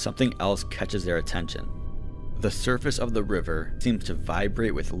 something else catches their attention. The surface of the river seems to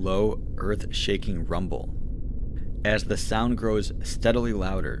vibrate with low, earth-shaking rumble. As the sound grows steadily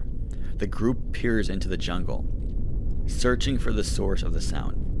louder, the group peers into the jungle, searching for the source of the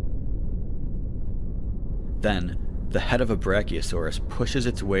sound. Then, the head of a brachiosaurus pushes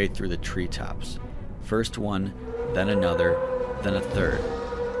its way through the treetops. First one, then another, then a third.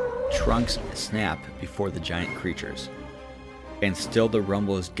 Trunks snap before the giant creatures. And still the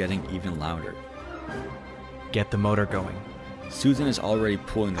rumble is getting even louder. Get the motor going. Susan is already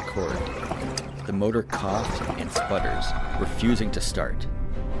pulling the cord. The motor coughs and sputters, refusing to start.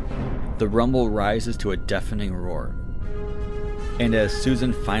 The rumble rises to a deafening roar. And as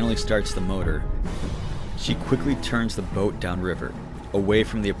Susan finally starts the motor, she quickly turns the boat downriver, away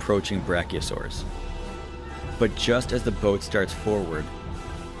from the approaching brachiosaurs. But just as the boat starts forward,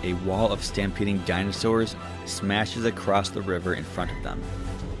 a wall of stampeding dinosaurs smashes across the river in front of them.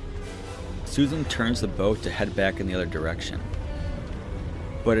 Susan turns the boat to head back in the other direction.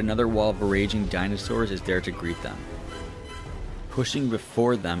 But another wall of raging dinosaurs is there to greet them, pushing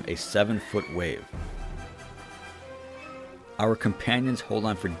before them a 7-foot wave. Our companions hold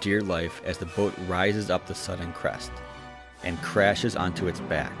on for dear life as the boat rises up the sudden crest and crashes onto its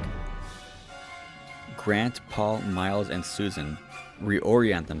back. Grant, Paul, Miles, and Susan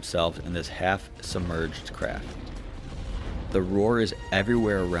reorient themselves in this half-submerged craft. The roar is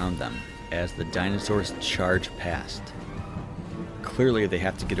everywhere around them as the dinosaurs charge past. Clearly, they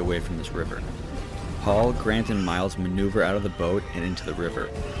have to get away from this river. Paul, Grant, and Miles maneuver out of the boat and into the river.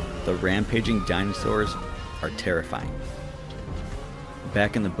 The rampaging dinosaurs are terrifying.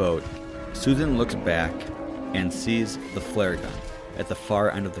 Back in the boat, Susan looks back and sees the flare gun at the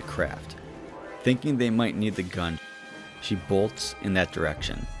far end of the craft. Thinking they might need the gun, she bolts in that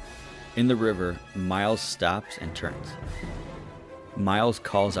direction. In the river, Miles stops and turns. Miles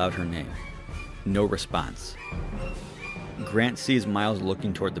calls out her name. No response. Grant sees Miles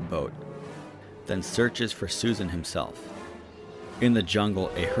looking toward the boat, then searches for Susan himself. In the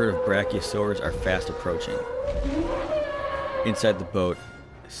jungle, a herd of brachiosaurs are fast approaching. Inside the boat,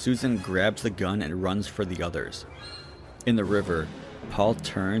 Susan grabs the gun and runs for the others. In the river, Paul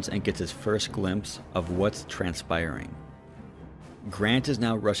turns and gets his first glimpse of what's transpiring. Grant is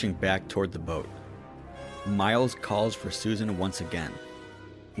now rushing back toward the boat. Miles calls for Susan once again.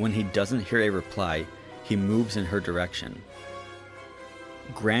 When he doesn't hear a reply, he moves in her direction.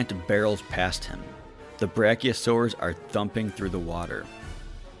 Grant barrels past him. The brachiosaurs are thumping through the water.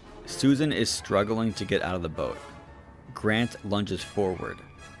 Susan is struggling to get out of the boat. Grant lunges forward.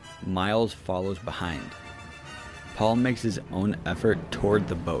 Miles follows behind. Paul makes his own effort toward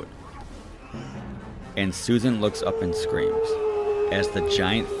the boat. And Susan looks up and screams as the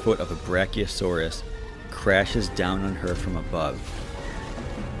giant foot of a brachiosaurus crashes down on her from above,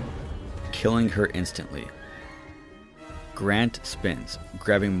 killing her instantly. Grant spins,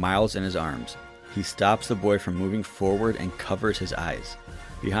 grabbing Miles in his arms. He stops the boy from moving forward and covers his eyes.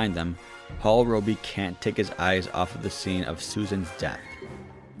 Behind them, Paul Roby can't take his eyes off of the scene of Susan's death.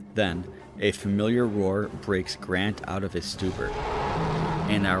 Then, a familiar roar breaks Grant out of his stupor,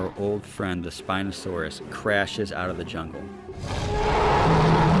 and our old friend the Spinosaurus crashes out of the jungle.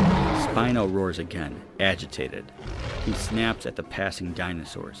 Spino roars again, agitated. He snaps at the passing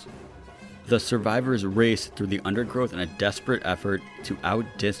dinosaurs. The survivors race through the undergrowth in a desperate effort to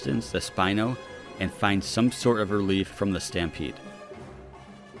outdistance the Spino and find some sort of relief from the stampede.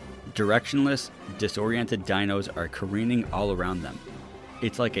 Directionless, disoriented dinos are careening all around them.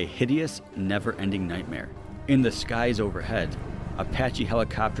 It's like a hideous, never-ending nightmare. In the skies overhead, Apache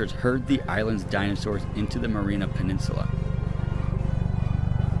helicopters herd the island's dinosaurs into the Marina Peninsula.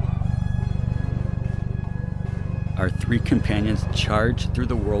 Our three companions charge through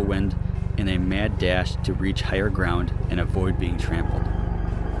the whirlwind in a mad dash to reach higher ground and avoid being trampled.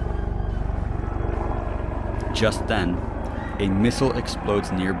 Just then, a missile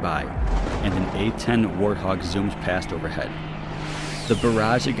explodes nearby, and an A-10 Warthog zooms past overhead. The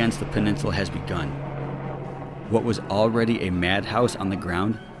barrage against the peninsula has begun. What was already a madhouse on the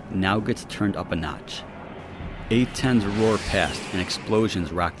ground now gets turned up a notch. A-10s roar past and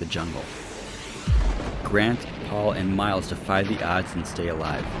explosions rock the jungle. Grant, Paul, and Miles defy the odds and stay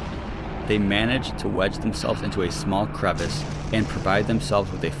alive. They manage to wedge themselves into a small crevice and provide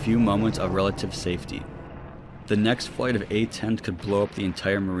themselves with a few moments of relative safety. The next flight of A-10s could blow up the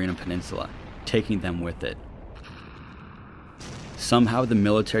entire Marina Peninsula, taking them with it. Somehow the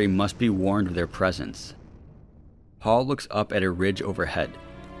military must be warned of their presence. Paul looks up at a ridge overhead,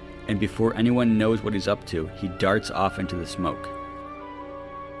 and before anyone knows what he's up to, he darts off into the smoke.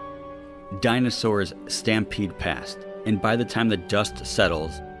 Dinosaurs stampede past, and by the time the dust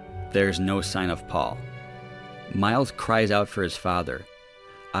settles, there's no sign of Paul. Miles cries out for his father,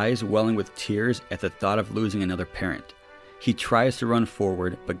 eyes welling with tears at the thought of losing another parent. He tries to run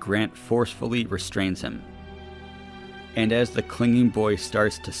forward, but Grant forcefully restrains him. And as the clinging boy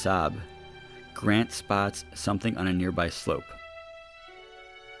starts to sob, Grant spots something on a nearby slope.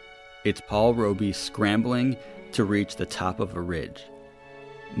 It's Paul Roby scrambling to reach the top of a ridge.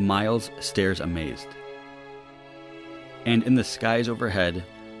 Miles stares amazed. And in the skies overhead,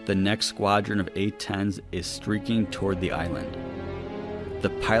 the next squadron of A-10s is streaking toward the island.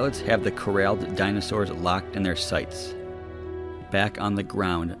 The pilots have the corralled dinosaurs locked in their sights. Back on the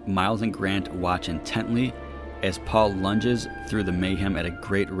ground, Miles and Grant watch intently as Paul lunges through the mayhem at a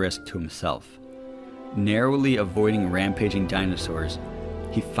great risk to himself. Narrowly avoiding rampaging dinosaurs,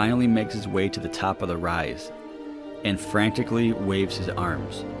 he finally makes his way to the top of the rise and frantically waves his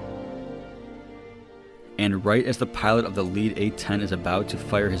arms. And right as the pilot of the lead A-10 is about to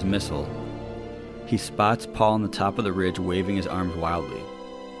fire his missile, he spots Paul on the top of the ridge waving his arms wildly.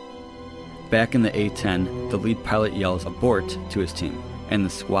 Back in the A-10, the lead pilot yells "abort" to his team, and the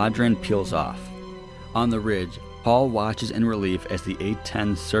squadron peels off. On the ridge, Paul watches in relief as the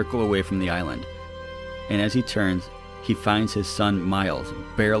A-10s circle away from the island, and as he turns, he finds his son Miles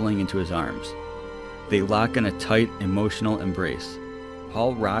barreling into his arms. They lock in a tight, emotional embrace.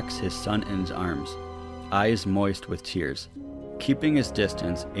 Paul rocks his son in his arms, eyes moist with tears. Keeping his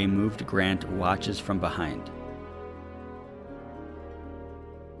distance, a moved Grant watches from behind.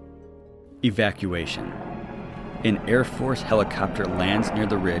 Evacuation. An Air Force helicopter lands near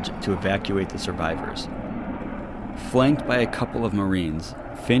the ridge to evacuate the survivors. Flanked by a couple of Marines,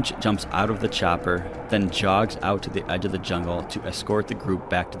 Finch jumps out of the chopper, then jogs out to the edge of the jungle to escort the group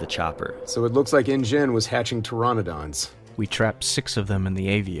back to the chopper. So it looks like InGen was hatching pteranodons. We trapped 6 of them in the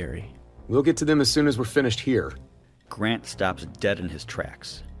aviary. We'll get to them as soon as we're finished here. Grant stops dead in his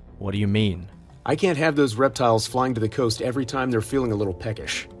tracks. What do you mean? I can't have those reptiles flying to the coast every time they're feeling a little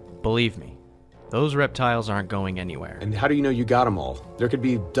peckish. Believe me, those reptiles aren't going anywhere. And how do you know you got them all? There could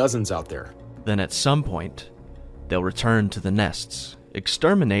be dozens out there. Then at some point, they'll return to the nests.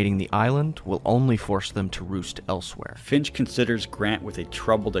 Exterminating the island will only force them to roost elsewhere. Finch considers Grant with a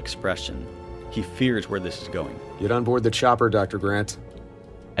troubled expression. He fears where this is going. Get on board the chopper, Dr. Grant.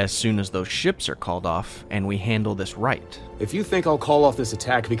 As soon as those ships are called off and we handle this right. If you think I'll call off this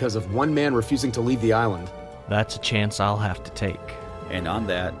attack because of one man refusing to leave the island... That's a chance I'll have to take. And on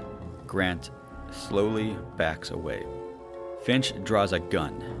that, Grant slowly backs away. Finch draws a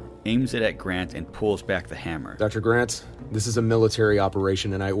gun, aims it at Grant, and pulls back the hammer. Dr. Grant, this is a military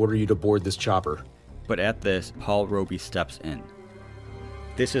operation and I order you to board this chopper. But at this, Paul Roby steps in.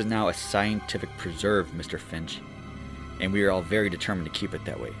 This is now a scientific preserve, Mr. Finch, and we are all very determined to keep it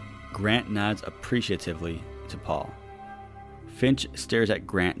that way. Grant nods appreciatively to Paul. Finch stares at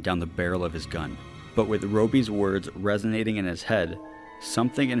Grant down the barrel of his gun, but with Roby's words resonating in his head,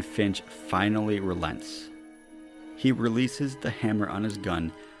 something in Finch finally relents. He releases the hammer on his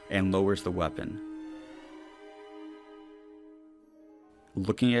gun and lowers the weapon.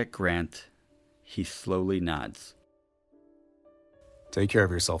 Looking at Grant, he slowly nods. Take care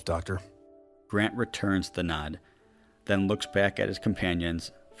of yourself, Doctor. Grant returns the nod, then looks back at his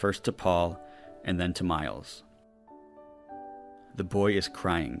companions, first to Paul, and then to Miles. The boy is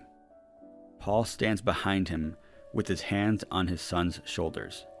crying. Paul stands behind him with his hands on his son's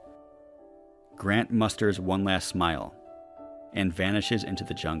shoulders. Grant musters one last smile and vanishes into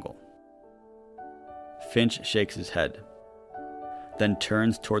the jungle. Finch shakes his head, then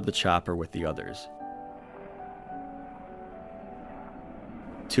turns toward the chopper with the others.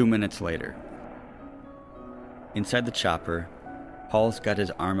 2 minutes later. Inside the chopper, Paul's got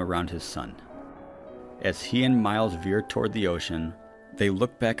his arm around his son. As he and Miles veer toward the ocean, they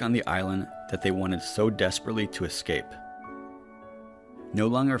look back on the island that they wanted so desperately to escape. No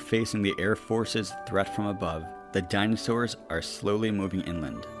longer facing the Air Force's threat from above, the dinosaurs are slowly moving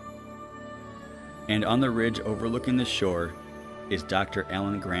inland. And on the ridge overlooking the shore is Dr.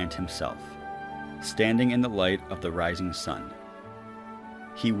 Alan Grant himself, standing in the light of the rising sun.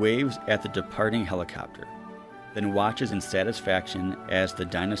 He waves at the departing helicopter, then watches in satisfaction as the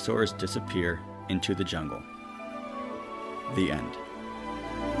dinosaurs disappear into the jungle. The end.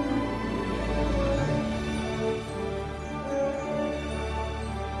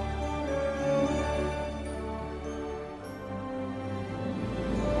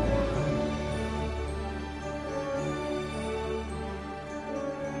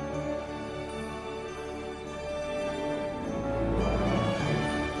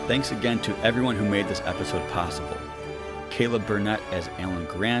 Thanks again to everyone who made this episode possible. Caleb Burnett as Alan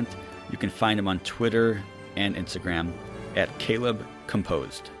Grant. You can find him on Twitter and Instagram at Caleb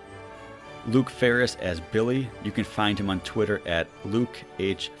Composed. Luke Ferris as Billy. You can find him on Twitter at Luke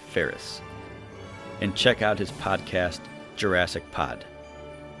H. Ferris. And check out his podcast, Jurassic Pod.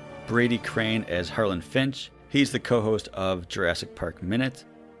 Brady Crane as Harlan Finch. He's the co-host of Jurassic Park Minute.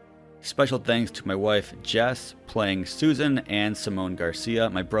 Special thanks to my wife, Jess, playing Susan, and Simone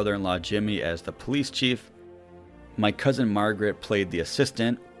Garcia, my brother-in-law, Jimmie, as the police chief. My cousin Margaret played the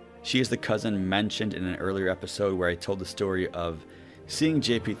assistant. She is the cousin mentioned in an earlier episode where I told the story of seeing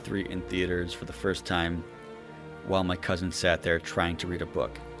JP3 in theaters for the first time while my cousin sat there trying to read a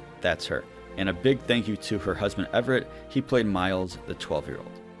book. That's her. And a big thank you to her husband, Everett. He played Miles, the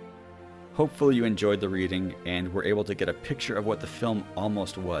 12-year-old. Hopefully you enjoyed the reading and were able to get a picture of what the film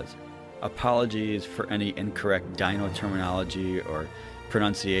almost was. Apologies for any incorrect dino terminology or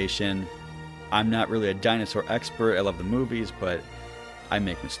pronunciation. I'm not really a dinosaur expert. I love the movies, but I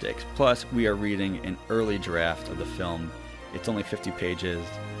make mistakes. Plus, we are reading an early draft of the film. It's only 50 pages.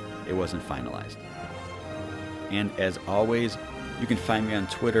 It wasn't finalized. And as always, you can find me on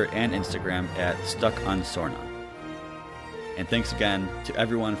Twitter and Instagram at StuckOnSorna. And thanks again to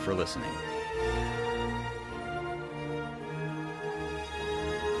everyone for listening.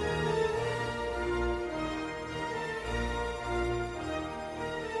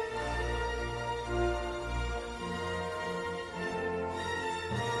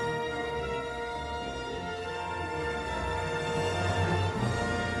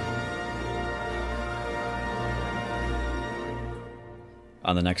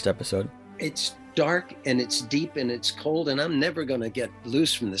 On the next episode, it's dark and it's deep and it's cold and I'm never going to get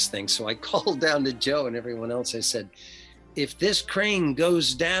loose from this thing. So I called down to Joe and everyone else. I said, if this crane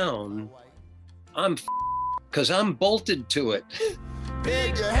goes down, I'm because I'm bolted to it.